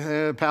they're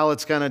like,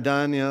 palate's kind of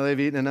done, they've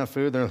eaten enough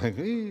food. They're like,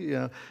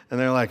 and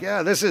they're like,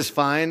 yeah, this is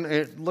fine.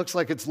 It looks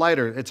like it's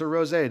lighter. It's a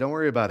rosé. Don't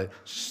worry about it.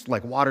 It's just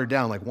like watered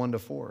down, like 1 to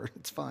 4.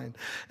 It's fine.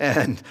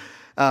 And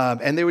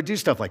they would do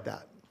stuff like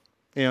that.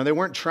 They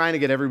weren't trying to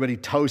get everybody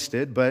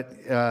toasted, but,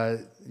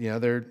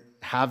 they're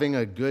having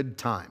a good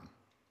time,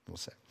 we'll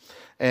say.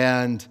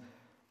 And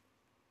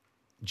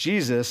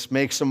Jesus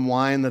makes some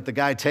wine that the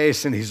guy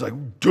tastes, and he's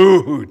like,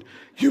 dude,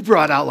 you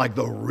brought out like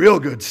the real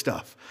good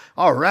stuff.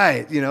 All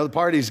right, the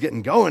party's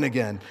getting going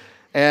again.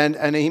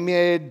 And he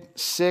made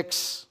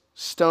 6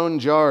 stone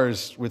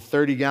jars with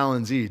 30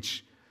 gallons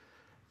each.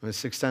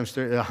 6 times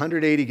 30,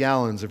 180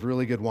 gallons of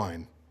really good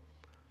wine.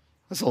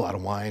 That's a lot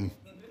of wine.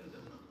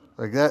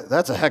 Like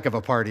that's a heck of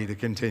a party to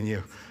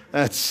continue.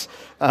 That's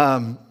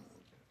kind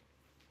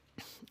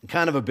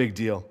of a big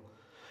deal.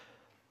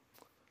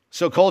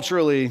 So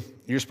culturally,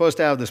 you're supposed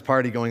to have this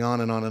party going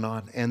on and on and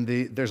on, and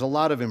there's a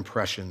lot of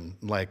impression,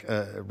 like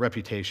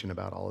reputation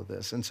about all of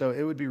this. And so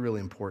it would be really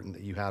important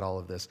that you had all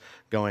of this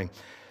going.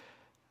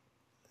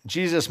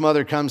 Jesus'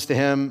 mother comes to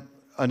him,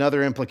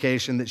 another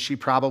implication that she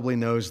probably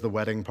knows the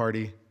wedding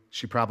party.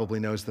 She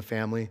probably knows the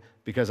family,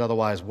 because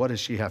otherwise, what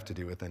does she have to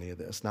do with any of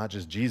this? Not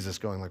just Jesus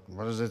going like,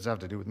 what does this have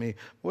to do with me?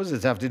 What does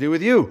this have to do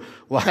with you?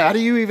 Well, how do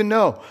you even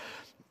know?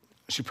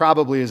 She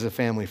probably is a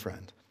family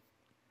friend.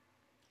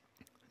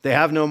 They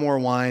have no more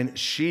wine.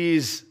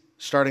 She's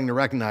starting to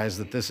recognize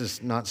that this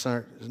is not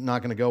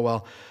going to go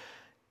well.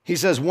 He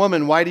says,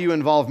 woman, why do you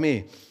involve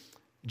me?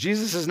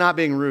 Jesus is not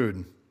being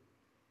rude.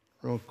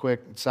 Real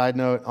quick side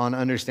note on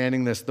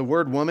understanding this. The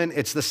word woman,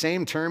 it's the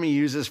same term he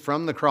uses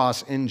from the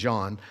cross in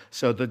John.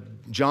 So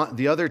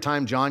the other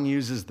time John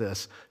uses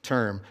this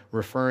term,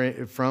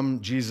 referring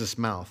from Jesus'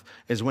 mouth,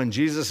 is when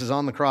Jesus is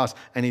on the cross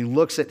and he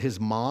looks at his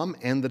mom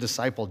and the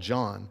disciple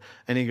John,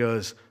 and he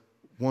goes,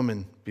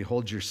 woman,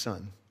 behold your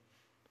son.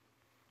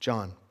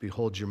 John,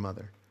 behold your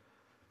mother.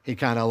 He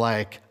kind of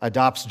like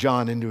adopts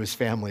John into his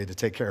family to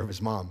take care of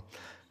his mom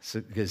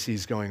because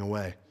he's going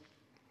away.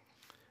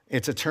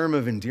 It's a term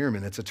of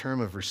endearment. It's a term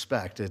of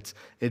respect.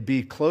 It'd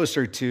be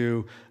closer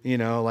to,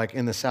 like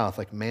in the South,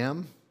 like,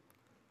 ma'am,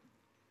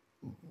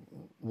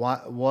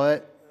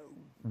 what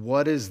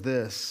is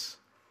this?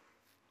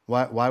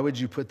 Why would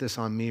you put this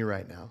on me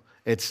right now?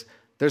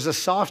 There's a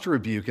soft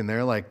rebuke in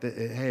there, like,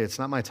 hey, it's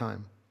not my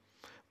time.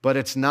 But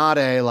it's not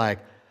a like,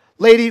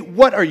 lady,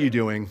 what are you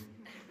doing?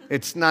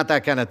 It's not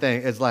that kind of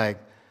thing. It's like,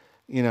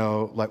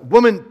 like,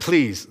 woman,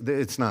 please.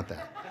 It's not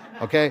that,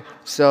 okay?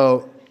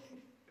 So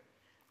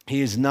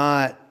he's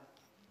not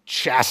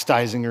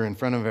chastising her in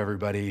front of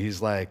everybody. He's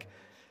like,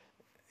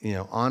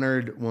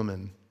 honored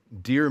woman,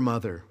 dear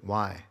mother,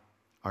 why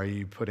are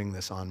you putting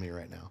this on me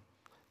right now?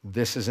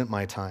 This isn't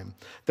my time.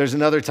 There's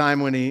another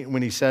time when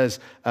he says,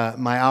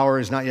 my hour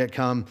has not yet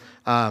come.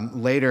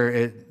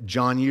 Later,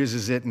 John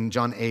uses it in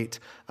John 8.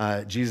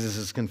 Jesus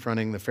is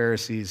confronting the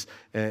Pharisees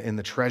in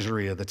the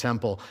treasury of the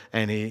temple,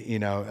 and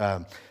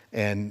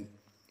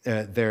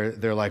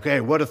they're like, hey,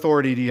 what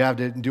authority do you have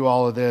to do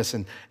all of this?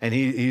 And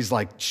he's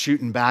like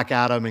shooting back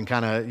at them and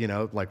kind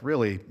of, like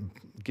really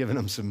giving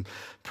them some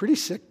pretty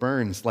sick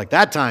burns. Like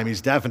that time,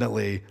 he's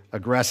definitely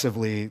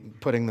aggressively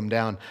putting them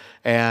down.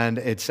 And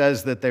it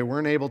says that they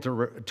weren't able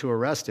to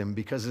arrest him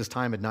because his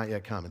time had not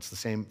yet come. It's the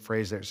same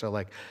phrase there. So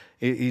like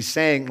he's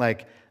saying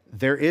like,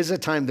 there is a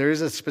time, there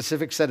is a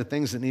specific set of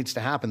things that needs to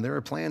happen. There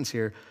are plans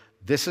here,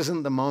 this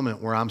isn't the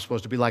moment where I'm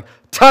supposed to be like,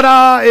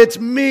 ta-da, it's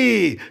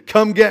me,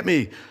 come get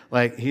me.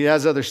 Like, he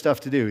has other stuff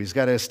to do. He's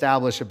got to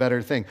establish a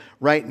better thing.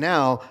 Right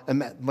now,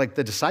 like,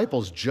 the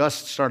disciples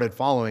just started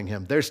following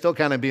him. They're still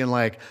kind of being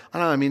like, I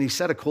don't know, I mean, he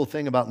said a cool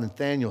thing about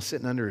Nathaniel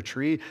sitting under a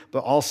tree, but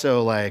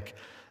also like,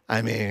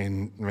 I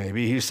mean,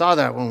 maybe he saw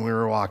that when we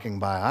were walking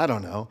by. I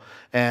don't know.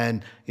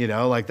 And,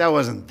 like, that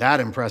wasn't that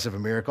impressive a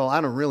miracle. I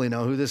don't really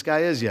know who this guy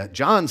is yet.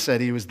 John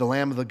said he was the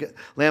Lamb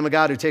of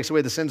God who takes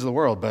away the sins of the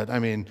world. But, I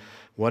mean,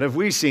 what have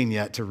we seen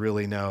yet to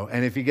really know?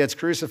 And if he gets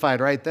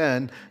crucified right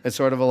then, it's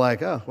sort of a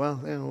like, oh,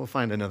 well, yeah, we'll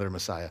find another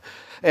Messiah.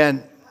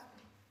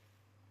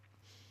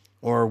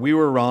 Or we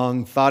were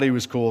wrong, thought he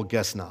was cool,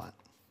 guess not.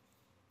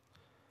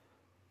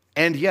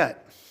 And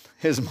yet,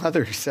 his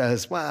mother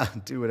says, well,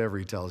 do whatever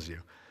he tells you,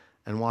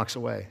 and walks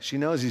away. She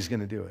knows he's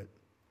going to do it.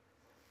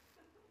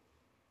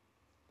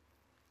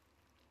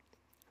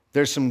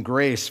 There's some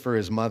grace for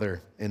his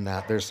mother in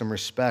that. There's some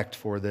respect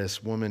for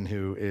this woman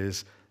who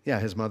is,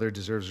 his mother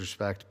deserves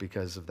respect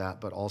because of that,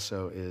 but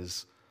also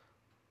is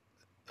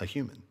a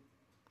human.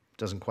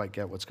 Doesn't quite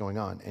get what's going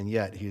on. And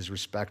yet he's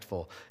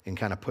respectful in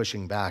kind of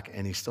pushing back,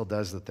 and he still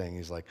does the thing.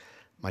 He's like,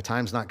 my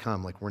time's not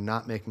come. Like, we're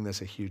not making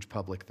this a huge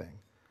public thing.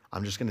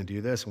 I'm just going to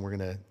do this, and we're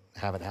going to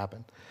have it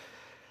happen.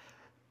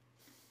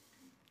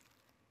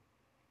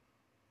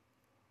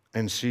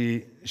 And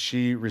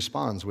she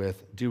responds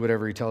with, do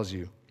whatever he tells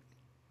you.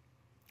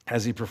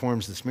 As he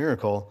performs this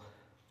miracle,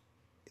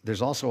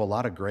 there's also a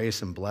lot of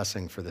grace and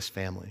blessing for this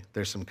family.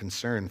 There's some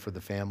concern for the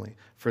family,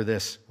 for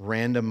this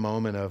random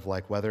moment of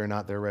like whether or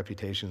not their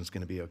reputation is going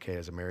to be okay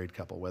as a married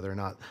couple, whether or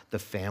not the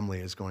family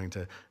is going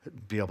to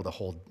be able to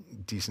hold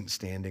decent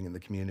standing in the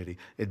community.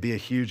 It'd be a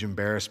huge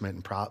embarrassment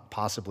and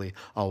possibly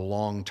a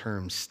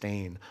long-term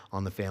stain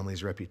on the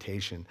family's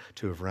reputation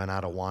to have run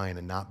out of wine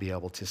and not be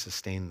able to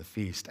sustain the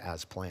feast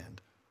as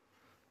planned.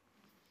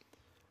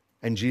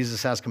 And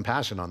Jesus has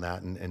compassion on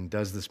that and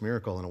does this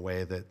miracle in a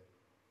way that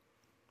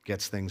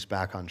gets things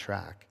back on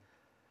track.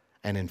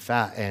 And in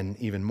fact, and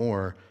even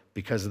more,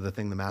 because of the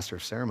thing the master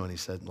of ceremony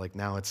said, like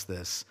now it's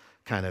this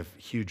kind of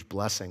huge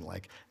blessing.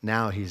 Like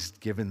now he's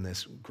given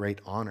this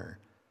great honor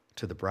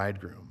to the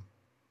bridegroom.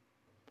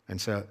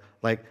 And so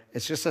like,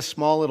 it's just a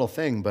small little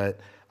thing, but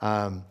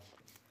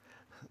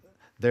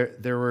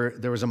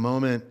there was a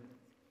moment,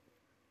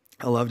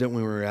 I loved it when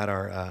we were at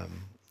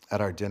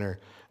our dinner.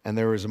 And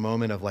there was a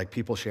moment of like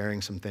people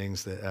sharing some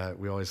things that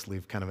we always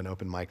leave kind of an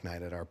open mic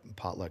night at our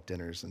potluck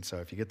dinners. And so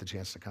if you get the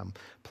chance to come,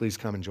 please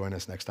come and join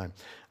us next time.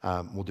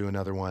 We'll do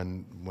another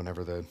one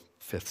whenever the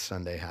fifth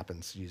Sunday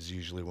happens, is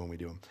usually when we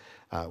do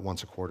them,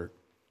 once a quarter.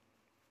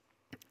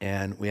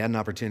 And we had an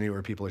opportunity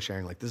where people are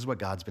sharing like, this is what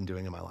God's been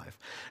doing in my life.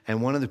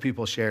 And one of the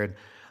people shared,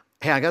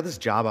 hey, I got this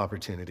job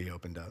opportunity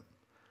opened up.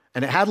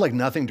 And it had like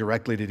nothing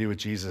directly to do with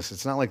Jesus.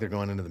 It's not like they're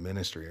going into the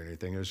ministry or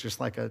anything. It was just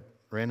like a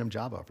random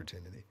job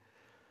opportunity.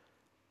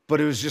 But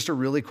it was just a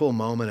really cool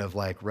moment of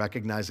like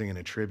recognizing and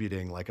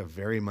attributing like a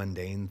very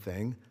mundane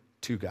thing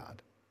to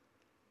God,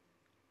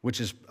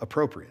 which is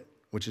appropriate,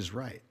 which is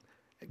right.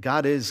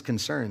 God is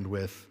concerned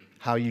with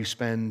how you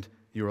spend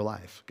your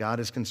life.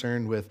 God is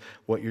concerned with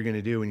what you're going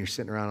to do when you're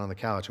sitting around on the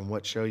couch and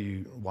what show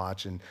you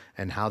watch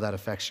and how that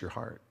affects your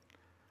heart,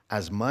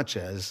 as much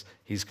as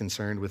he's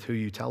concerned with who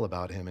you tell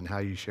about him and how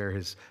you share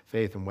his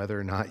faith and whether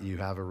or not you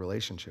have a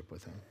relationship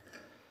with him.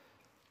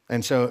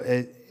 And so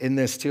in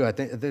this too, I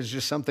think there's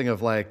just something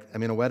of like, I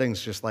mean, a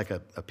wedding's just like a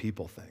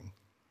people thing.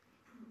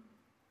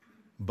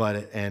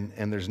 But,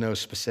 and there's no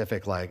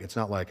specific like, it's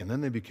not like, and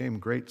then they became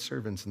great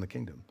servants in the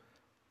kingdom.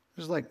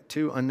 There's like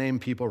two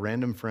unnamed people,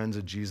 random friends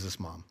of Jesus'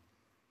 mom.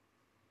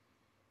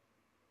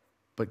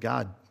 But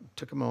God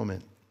took a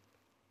moment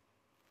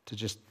to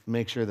just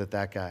make sure that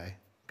that guy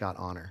got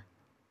honor.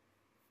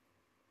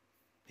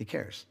 He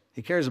cares.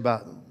 He cares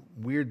about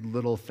weird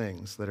little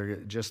things that are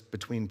just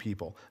between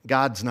people.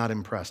 God's not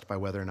impressed by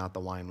whether or not the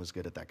wine was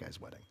good at that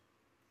guy's wedding.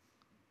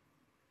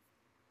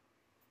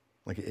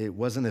 Like it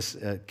wasn't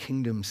a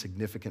kingdom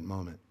significant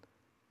moment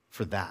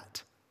for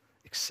that,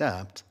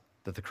 except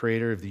that the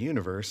creator of the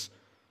universe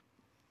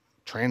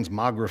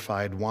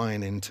transmogrified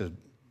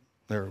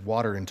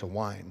water into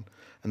wine.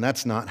 And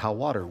that's not how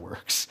water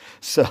works.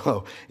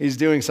 So he's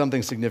doing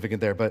something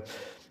significant there. But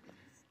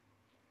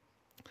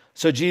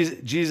so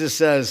Jesus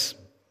says,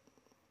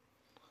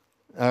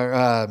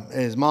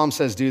 his mom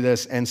says, do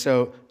this. And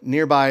so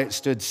nearby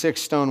stood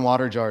 6 stone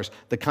water jars,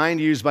 the kind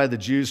used by the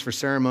Jews for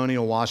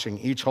ceremonial washing,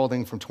 each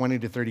holding from 20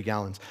 to 30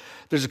 gallons.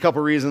 There's a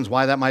couple reasons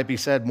why that might be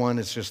said. One,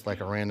 it's just like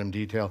a random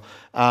detail.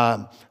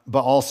 But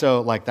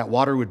also, like that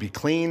water would be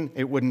clean.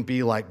 It wouldn't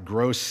be like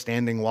gross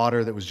standing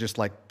water that was just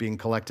like being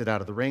collected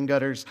out of the rain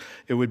gutters.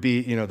 It would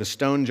be, the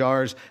stone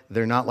jars.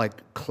 They're not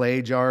like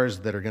clay jars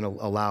that are going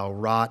to allow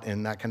rot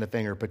and that kind of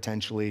thing, or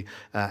potentially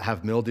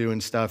have mildew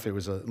and stuff. It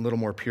was a little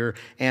more pure.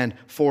 And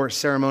for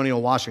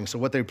ceremonial washing. So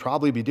what they'd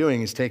probably be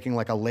doing is taking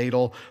like a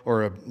ladle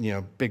or a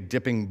big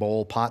dipping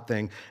bowl pot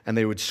thing, and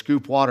they would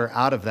scoop water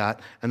out of that,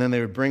 and then they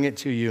would bring it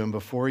to you, and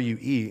before you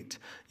eat,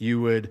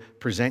 you would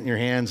present your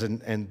hands,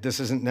 and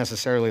this isn't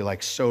necessarily really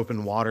like soap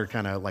and water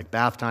kind of like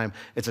bath time.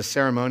 It's a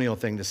ceremonial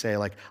thing to say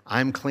like,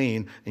 I'm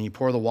clean, and you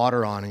pour the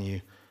water on and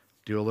you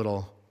do a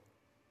little,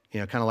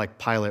 kind of like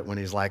Pilate when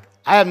he's like,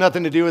 I have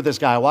nothing to do with this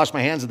guy. I wash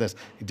my hands of this.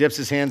 He dips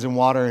his hands in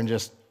water and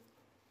just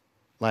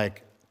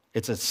like,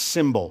 it's a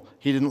symbol.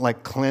 He didn't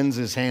like cleanse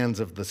his hands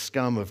of the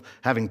scum of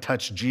having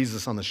touched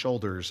Jesus on the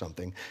shoulder or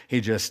something. He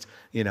just,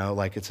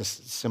 like it's a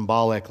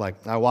symbolic,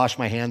 like, I wash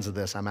my hands of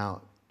this, I'm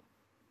out.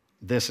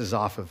 This is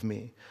off of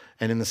me.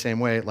 And in the same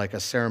way, like a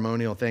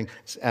ceremonial thing,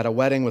 at a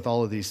wedding with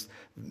all of these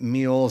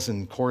meals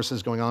and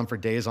courses going on for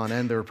days on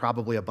end, there were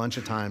probably a bunch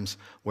of times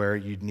where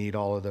you'd need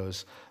all of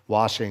those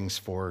washings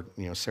for,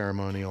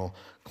 ceremonial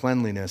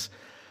cleanliness.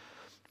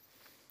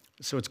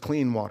 So it's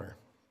clean water.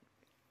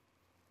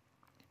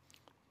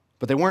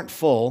 But they weren't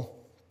full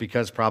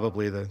because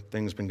probably the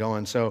thing's been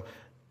going. So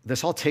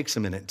this all takes a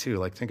minute too.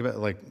 Like think about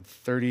like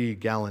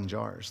 30-gallon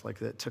jars.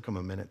 Like it took them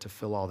a minute to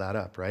fill all that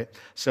up, right?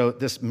 So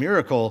this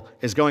miracle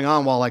is going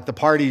on while like the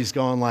party's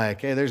going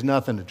like, hey, there's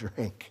nothing to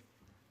drink.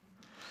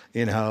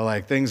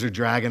 Like things are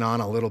dragging on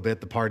a little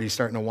bit. The party's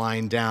starting to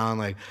wind down.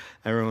 Like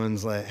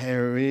everyone's like,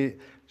 hey,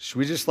 should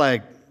we just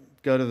like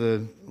go to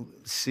the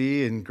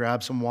sea and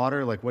grab some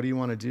water? Like, what do you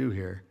want to do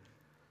here?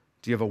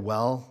 Do you have a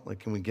well? Like,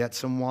 can we get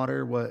some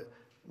water?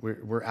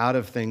 We're out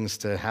of things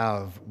to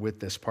have with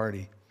this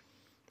party.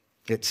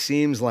 It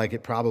seems like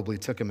it probably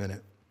took a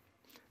minute.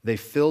 They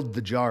filled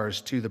the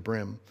jars to the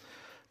brim.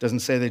 It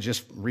doesn't say they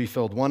just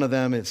refilled one of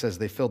them. It says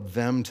they filled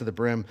them to the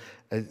brim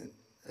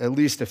at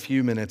least a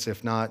few minutes,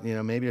 if not,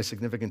 maybe a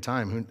significant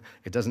time.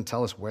 It doesn't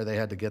tell us where they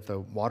had to get the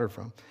water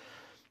from.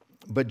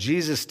 But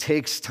Jesus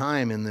takes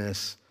time in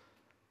this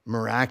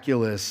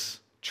miraculous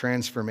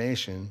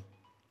transformation.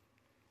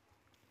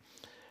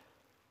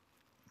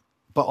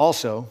 But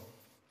also,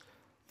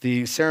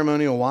 the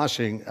ceremonial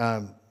washing,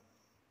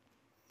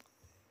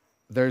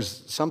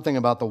 there's something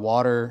about the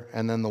water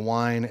and then the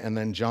wine and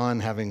then John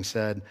having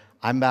said,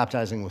 I'm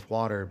baptizing with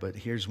water, but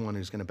here's one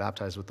who's going to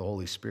baptize with the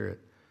Holy Spirit.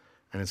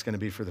 And it's going to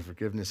be for the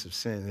forgiveness of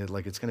sin.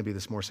 It's going to be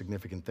this more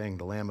significant thing,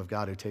 the Lamb of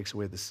God who takes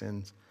away the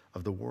sins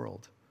of the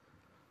world.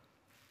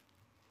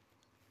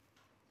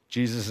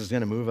 Jesus is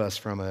going to move us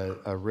from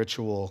a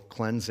ritual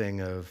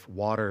cleansing of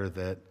water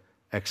that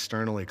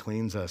externally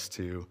cleans us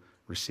to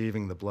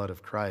receiving the blood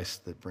of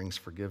Christ that brings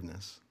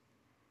forgiveness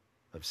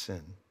of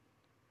sin.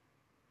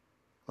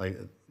 Like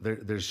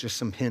there's just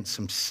some hints,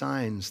 some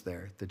signs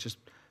there that just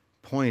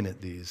point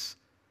at these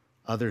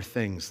other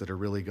things that are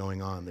really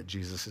going on that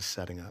Jesus is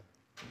setting up.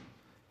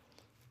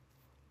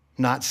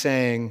 Not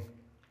saying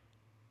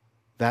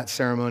that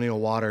ceremonial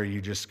water, you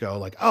just go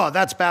like, oh,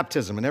 that's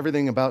baptism, and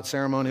everything about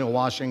ceremonial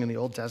washing in the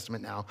Old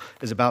Testament now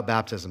is about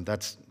baptism.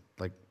 That's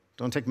like,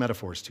 don't take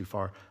metaphors too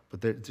far, but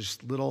they're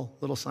just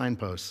little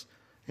signposts.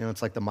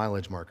 It's like the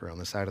mileage marker on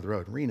the side of the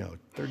road. Reno,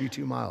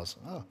 32 miles.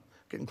 Oh,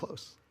 getting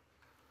close.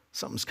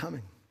 Something's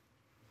coming.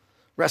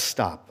 Rest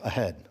stop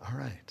ahead. All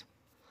right.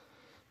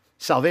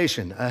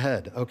 Salvation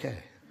ahead. Okay.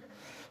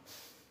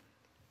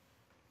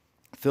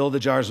 Fill the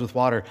jars with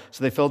water.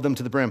 So they filled them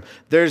to the brim.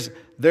 There's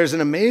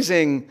an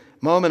amazing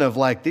moment of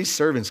like these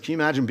servants. Can you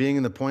imagine being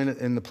in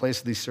the place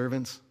of these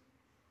servants?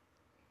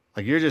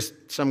 Like you're just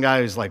some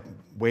guy who's like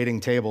waiting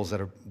tables at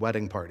a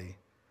wedding party.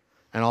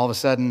 And all of a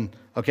sudden,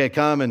 okay,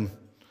 come and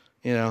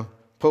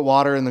put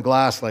water in the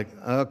glass, like,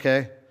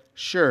 okay,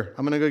 sure,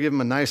 I'm going to go give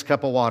him a nice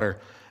cup of water.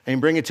 And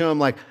you bring it to him,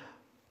 like,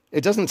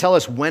 it doesn't tell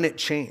us when it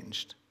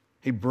changed.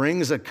 He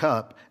brings a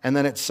cup, and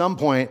then at some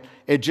point,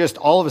 it just,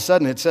 all of a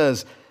sudden, it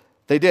says,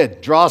 they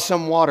did, draw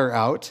some water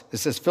out. It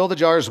says, fill the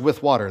jars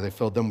with water. They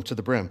filled them to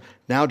the brim.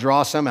 Now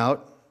draw some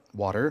out,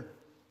 water.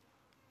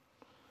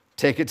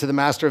 Take it to the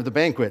master of the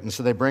banquet. And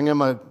so they bring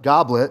him a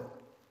goblet,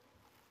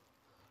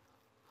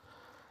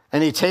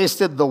 and he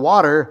tasted the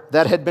water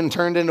that had been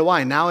turned into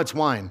wine. Now it's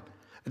wine.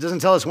 It doesn't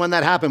tell us when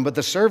that happened, but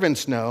the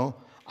servants know,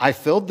 I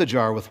filled the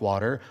jar with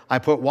water. I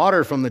put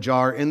water from the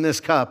jar in this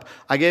cup.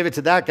 I gave it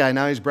to that guy.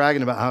 Now he's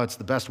bragging about how it's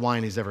the best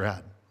wine he's ever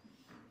had.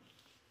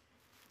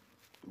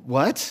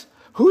 What?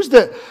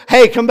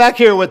 Hey, come back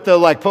here with the,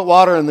 put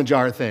water in the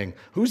jar thing.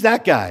 Who's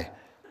that guy?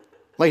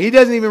 He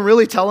doesn't even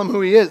really tell them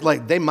who he is.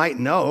 They might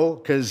know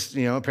because,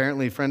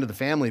 apparently a friend of the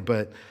family,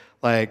 but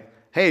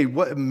hey,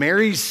 what,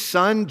 Mary's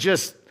son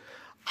just...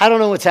 I don't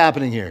know what's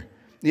happening here.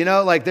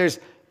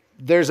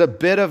 There's a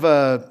bit of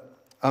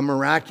a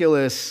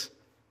miraculous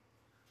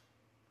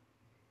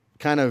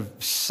kind of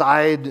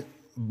side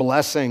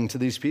blessing to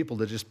these people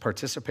to just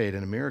participate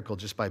in a miracle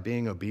just by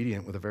being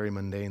obedient with a very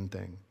mundane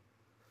thing.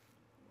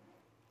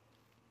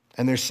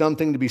 And there's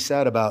something to be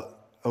said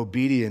about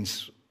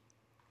obedience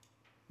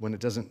when it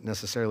doesn't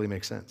necessarily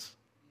make sense,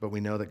 but we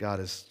know that God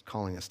is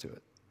calling us to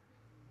it.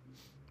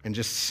 And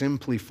just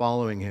simply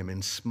following him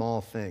in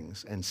small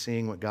things and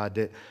seeing what God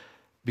did.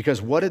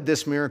 Because what did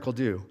this miracle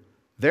do?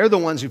 They're the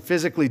ones who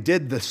physically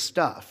did the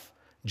stuff.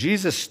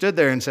 Jesus stood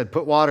there and said,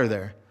 put water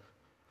there.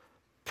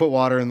 Put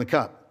water in the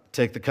cup.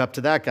 Take the cup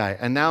to that guy.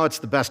 And now it's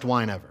the best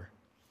wine ever.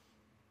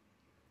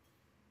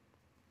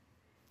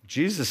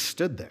 Jesus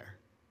stood there.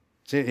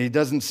 See, he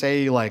doesn't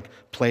say he like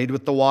played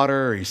with the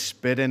water or he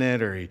spit in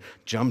it or he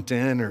jumped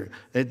in or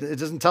it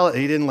doesn't tell it.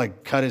 He didn't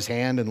like cut his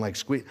hand and like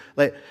squeeze.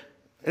 Like,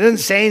 it doesn't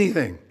say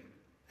anything.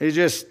 He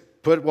just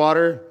put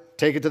water,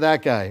 take it to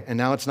that guy, and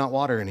now it's not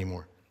water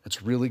anymore.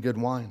 It's really good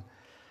wine.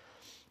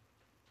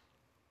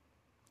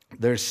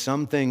 There's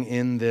something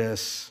in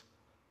this,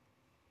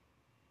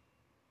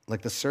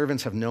 like the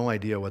servants have no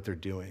idea what they're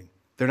doing.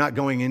 They're not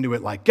going into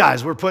it like,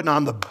 guys, we're putting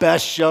on the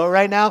best show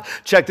right now.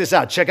 Check this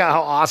out. Check out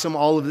how awesome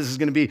all of this is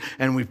going to be.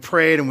 And we've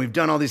prayed and we've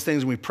done all these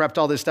things and we've prepped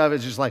all this stuff.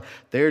 It's just like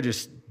they're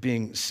just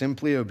being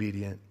simply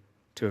obedient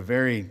to a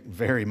very,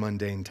 very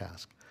mundane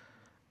task.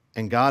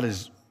 And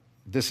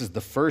this is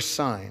the first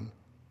sign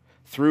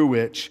through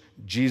which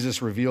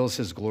Jesus reveals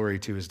his glory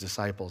to his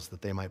disciples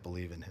that they might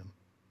believe in him.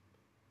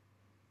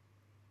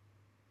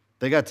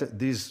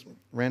 These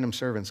random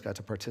servants got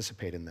to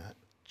participate in that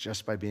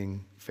just by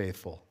being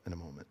faithful in a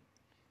moment.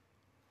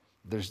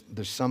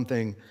 There's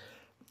something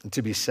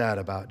to be said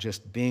about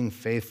just being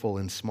faithful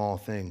in small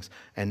things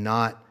and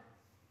not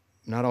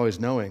always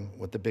knowing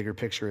what the bigger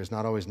picture is,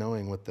 not always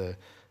knowing what the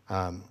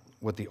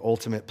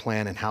ultimate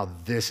plan and how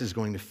this is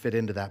going to fit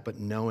into that, but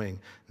knowing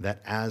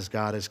that as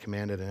God has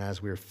commanded and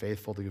as we are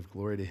faithful to give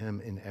glory to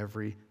him in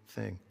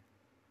everything,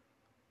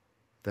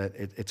 that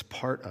it's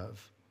part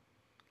of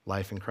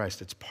life in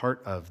Christ. It's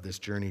part of this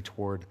journey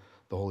toward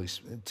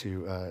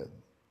to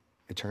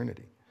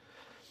eternity.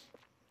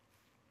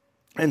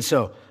 And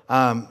so,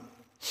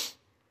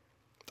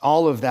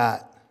 all of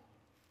that,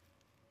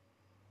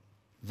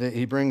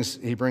 he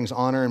brings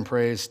honor and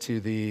praise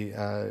to the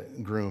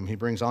groom. He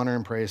brings honor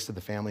and praise to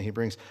the family. He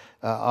brings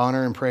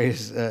honor and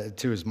praise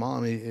to his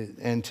mom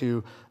and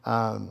to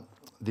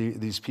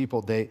these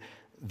people.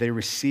 They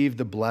received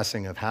the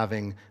blessing of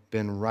having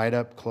been right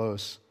up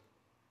close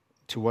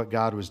to what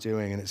God was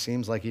doing. And it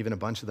seems like even a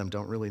bunch of them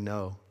don't really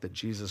know that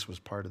Jesus was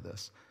part of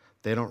this.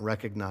 They don't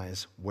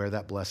recognize where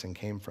that blessing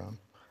came from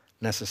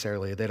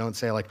necessarily. They don't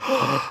say like,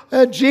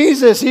 oh,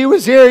 Jesus, he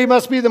was here. He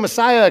must be the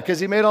Messiah because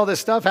he made all this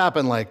stuff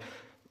happen. Like,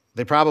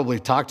 they probably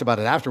talked about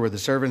it afterward. The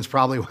servants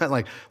probably went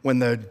like, when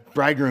the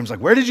bridegroom's like,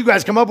 where did you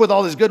guys come up with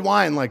all this good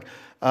wine? Like,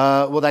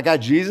 well, that guy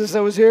Jesus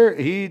that was here,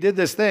 he did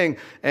this thing.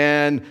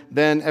 And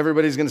then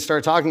everybody's going to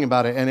start talking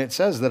about it. And it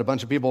says that a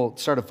bunch of people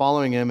started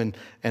following him.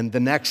 And the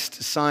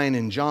next sign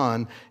in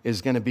John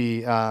is going to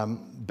be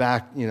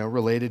back,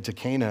 related to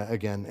Cana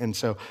again. And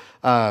so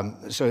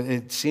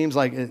it seems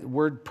like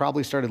word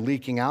probably started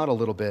leaking out a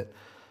little bit.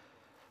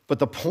 But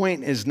the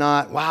point is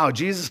not, wow,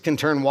 Jesus can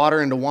turn water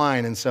into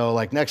wine. And so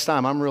like next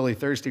time I'm really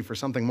thirsty for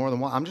something more than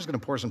wine, I'm just going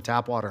to pour some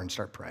tap water and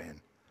start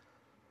praying.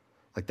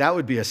 Like that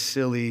would be a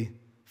silly,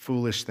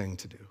 foolish thing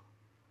to do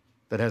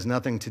that has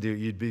nothing to do.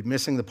 You'd be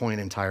missing the point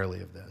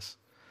entirely of this.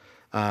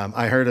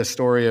 I heard a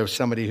story of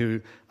somebody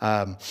who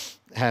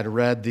had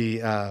read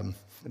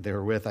they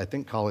were with, I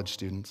think, college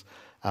students,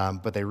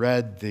 but they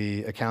read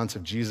the accounts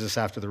of Jesus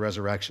after the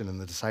resurrection, and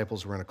the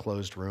disciples were in a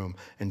closed room,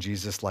 and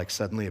Jesus like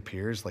suddenly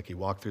appears, like he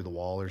walked through the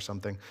wall or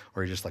something,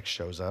 or he just like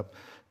shows up.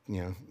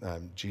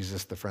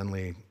 Jesus, the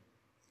friendly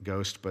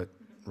ghost, but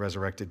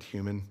resurrected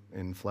human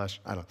in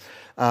flesh. I don't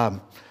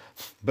know.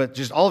 But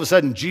just all of a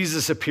sudden,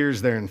 Jesus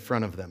appears there in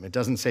front of them. It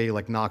doesn't say he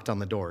like knocked on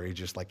the door. He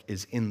just like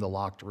is in the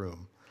locked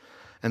room.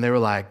 And they were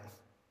like,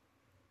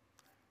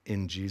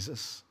 in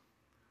Jesus,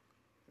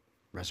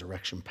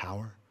 resurrection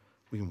power,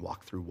 we can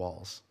walk through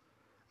walls.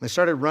 And they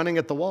started running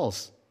at the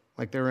walls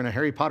like they were in a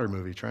Harry Potter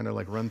movie trying to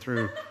like run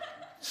through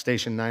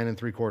station 9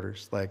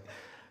 3/4. Like,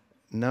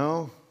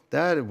 no,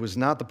 that was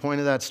not the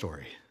point of that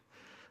story.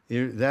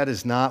 That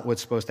is not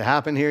what's supposed to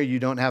happen here. You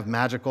don't have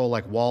magical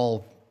like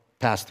wall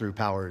pass-through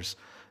powers.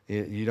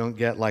 You don't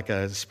get like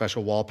a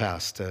special wall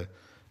pass to,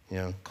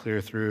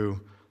 clear through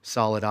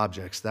solid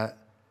objects. That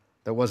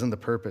wasn't the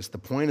purpose. The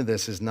point of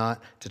this is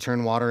not to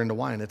turn water into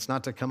wine. It's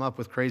not to come up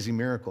with crazy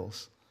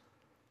miracles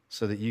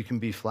so that you can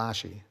be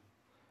flashy.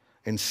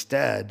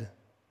 Instead,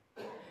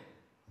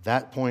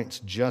 that point's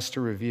just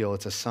to reveal.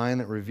 It's a sign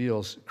that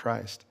reveals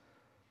Christ.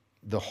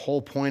 The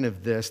whole point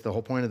of this, the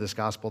whole point of this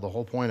gospel, the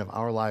whole point of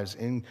our lives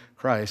in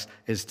Christ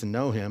is to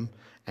know him,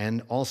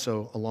 and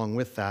also, along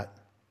with that,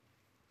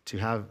 to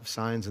have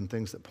signs and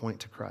things that point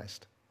to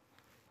Christ.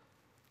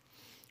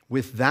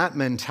 With that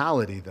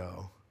mentality,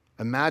 though,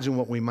 imagine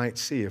what we might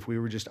see if we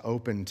were just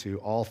open to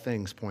all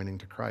things pointing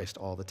to Christ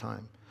all the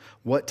time.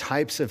 What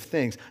types of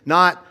things?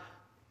 Not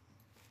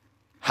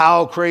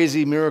how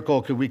crazy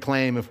miracle could we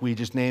claim if we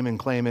just name and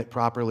claim it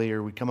properly,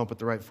 or we come up with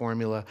the right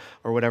formula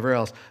or whatever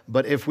else.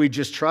 But if we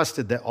just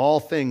trusted that all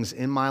things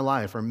in my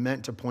life are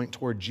meant to point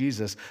toward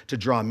Jesus, to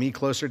draw me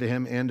closer to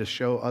him and to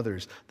show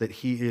others that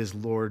he is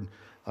Lord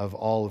of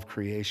all of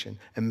creation.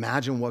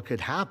 Imagine what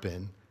could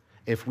happen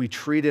if we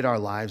treated our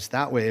lives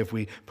that way, if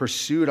we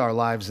pursued our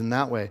lives in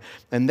that way.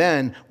 And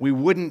then we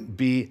wouldn't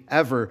be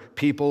ever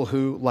people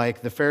who,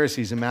 like the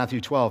Pharisees in Matthew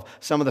 12,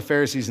 some of the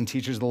Pharisees and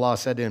teachers of the law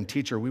said to him,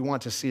 "Teacher, we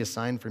want to see a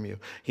sign from you."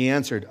 He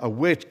answered, "A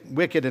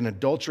wicked and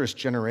adulterous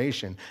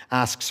generation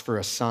asks for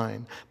a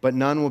sign, but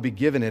none will be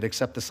given it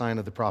except the sign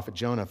of the prophet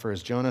Jonah. For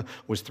as Jonah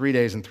was 3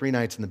 days and 3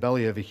 nights in the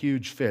belly of a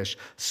huge fish,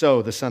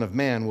 so the Son of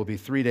Man will be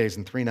 3 days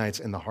and 3 nights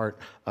in the heart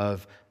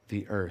of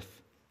the earth."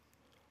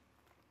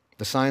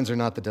 The signs are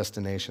not the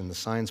destination. The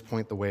signs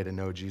point the way to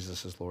know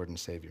Jesus as Lord and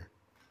Savior.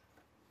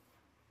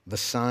 The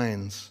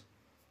signs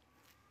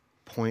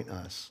point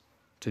us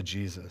to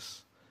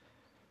Jesus.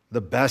 The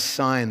best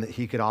sign that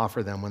he could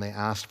offer them when they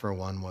asked for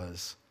one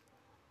was,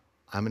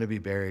 "I'm going to be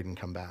buried and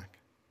come back.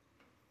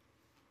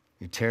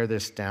 You tear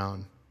this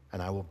down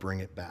and I will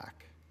bring it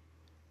back."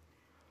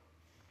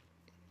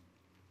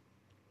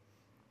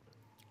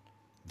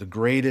 The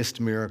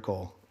greatest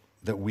miracle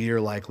that we are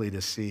likely to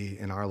see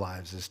in our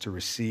lives is to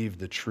receive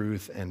the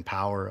truth and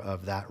power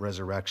of that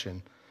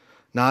resurrection.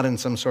 Not in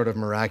some sort of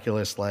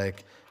miraculous,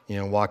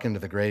 walk into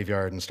the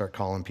graveyard and start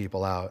calling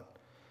people out,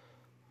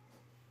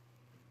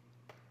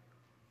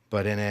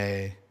 but in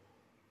a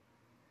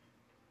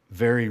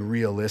very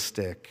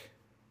realistic,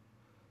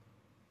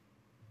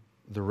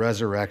 the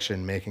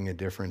resurrection making a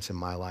difference in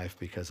my life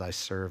because I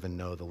serve and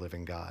know the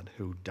living God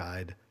who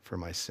died for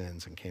my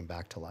sins and came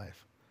back to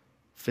life,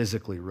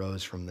 physically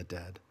rose from the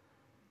dead,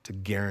 to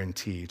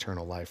guarantee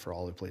eternal life for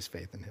all who place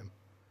faith in him.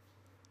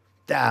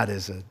 That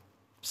is a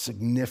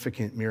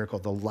significant miracle.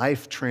 The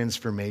life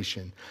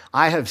transformation.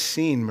 I have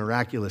seen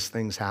miraculous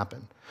things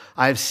happen.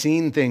 I have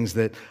seen things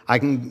that I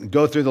can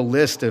go through the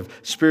list of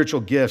spiritual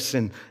gifts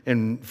in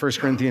 1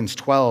 Corinthians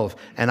 12,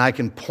 and I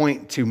can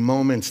point to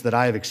moments that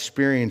I have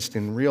experienced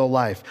in real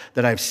life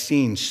that I've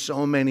seen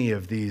so many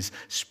of these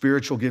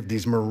spiritual gifts,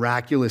 these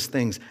miraculous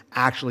things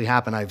actually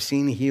happen. I've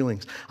seen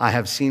healings. I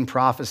have seen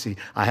prophecy.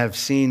 I have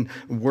seen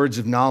words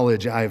of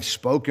knowledge. I have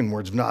spoken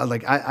words of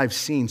knowledge. I've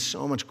seen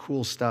so much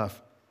cool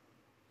stuff.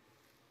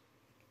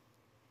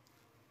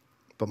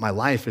 But my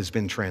life has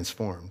been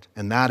transformed,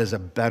 and that is a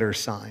better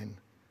sign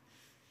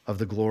of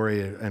the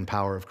glory and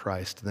power of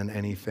Christ than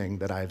anything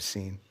that I've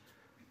seen.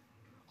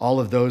 All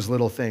of those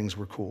little things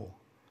were cool,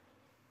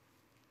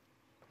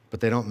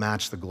 but they don't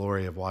match the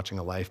glory of watching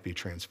a life be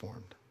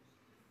transformed.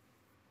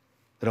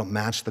 They don't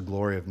match the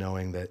glory of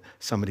knowing that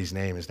somebody's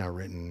name is now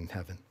written in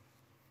heaven.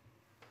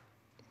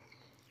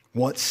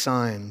 What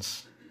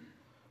signs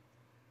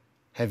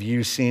have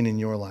you seen in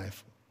your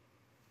life?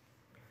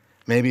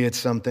 Maybe it's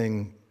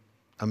something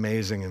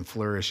amazing and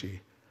flourishy.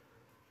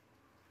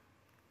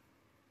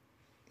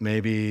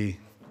 Maybe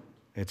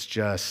it's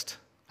just,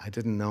 I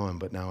didn't know him,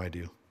 but now I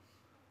do.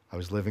 I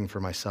was living for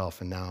myself,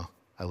 and now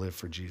I live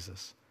for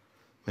Jesus.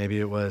 Maybe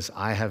it was,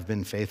 I have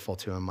been faithful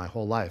to him my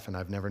whole life, and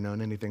I've never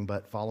known anything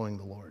but following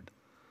the Lord.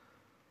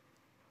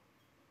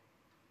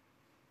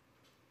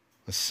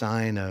 A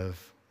sign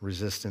of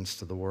resistance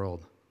to the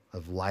world,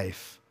 of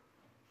life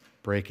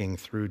breaking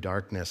through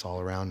darkness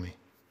all around me.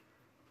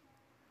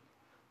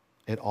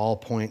 It all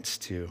points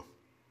to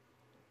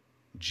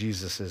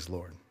Jesus is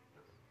Lord.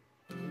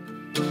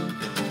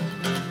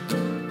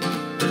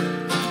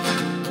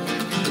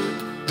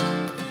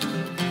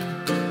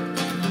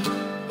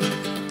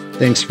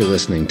 Thanks for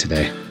listening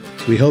today.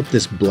 We hope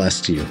this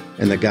blessed you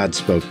and that God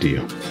spoke to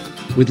you.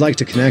 We'd like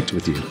to connect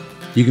with you.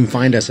 You can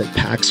find us at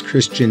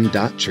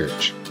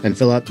paxchristian.church and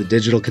fill out the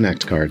digital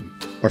connect card,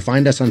 or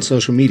find us on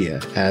social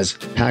media as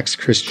Pax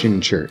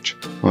Christian Church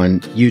on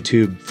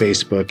YouTube,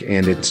 Facebook,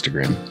 and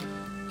Instagram.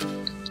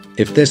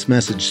 If this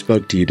message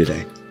spoke to you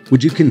today,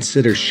 would you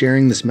consider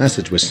sharing this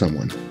message with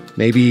someone?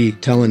 Maybe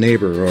tell a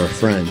neighbor or a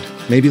friend.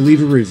 Maybe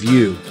leave a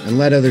review and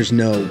let others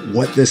know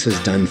what this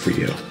has done for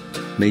you.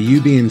 May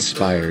you be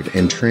inspired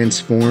and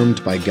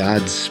transformed by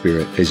God's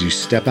Spirit as you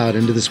step out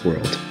into this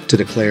world to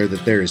declare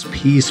that there is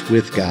peace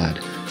with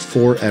God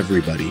for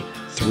everybody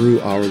through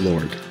our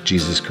Lord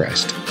Jesus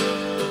Christ.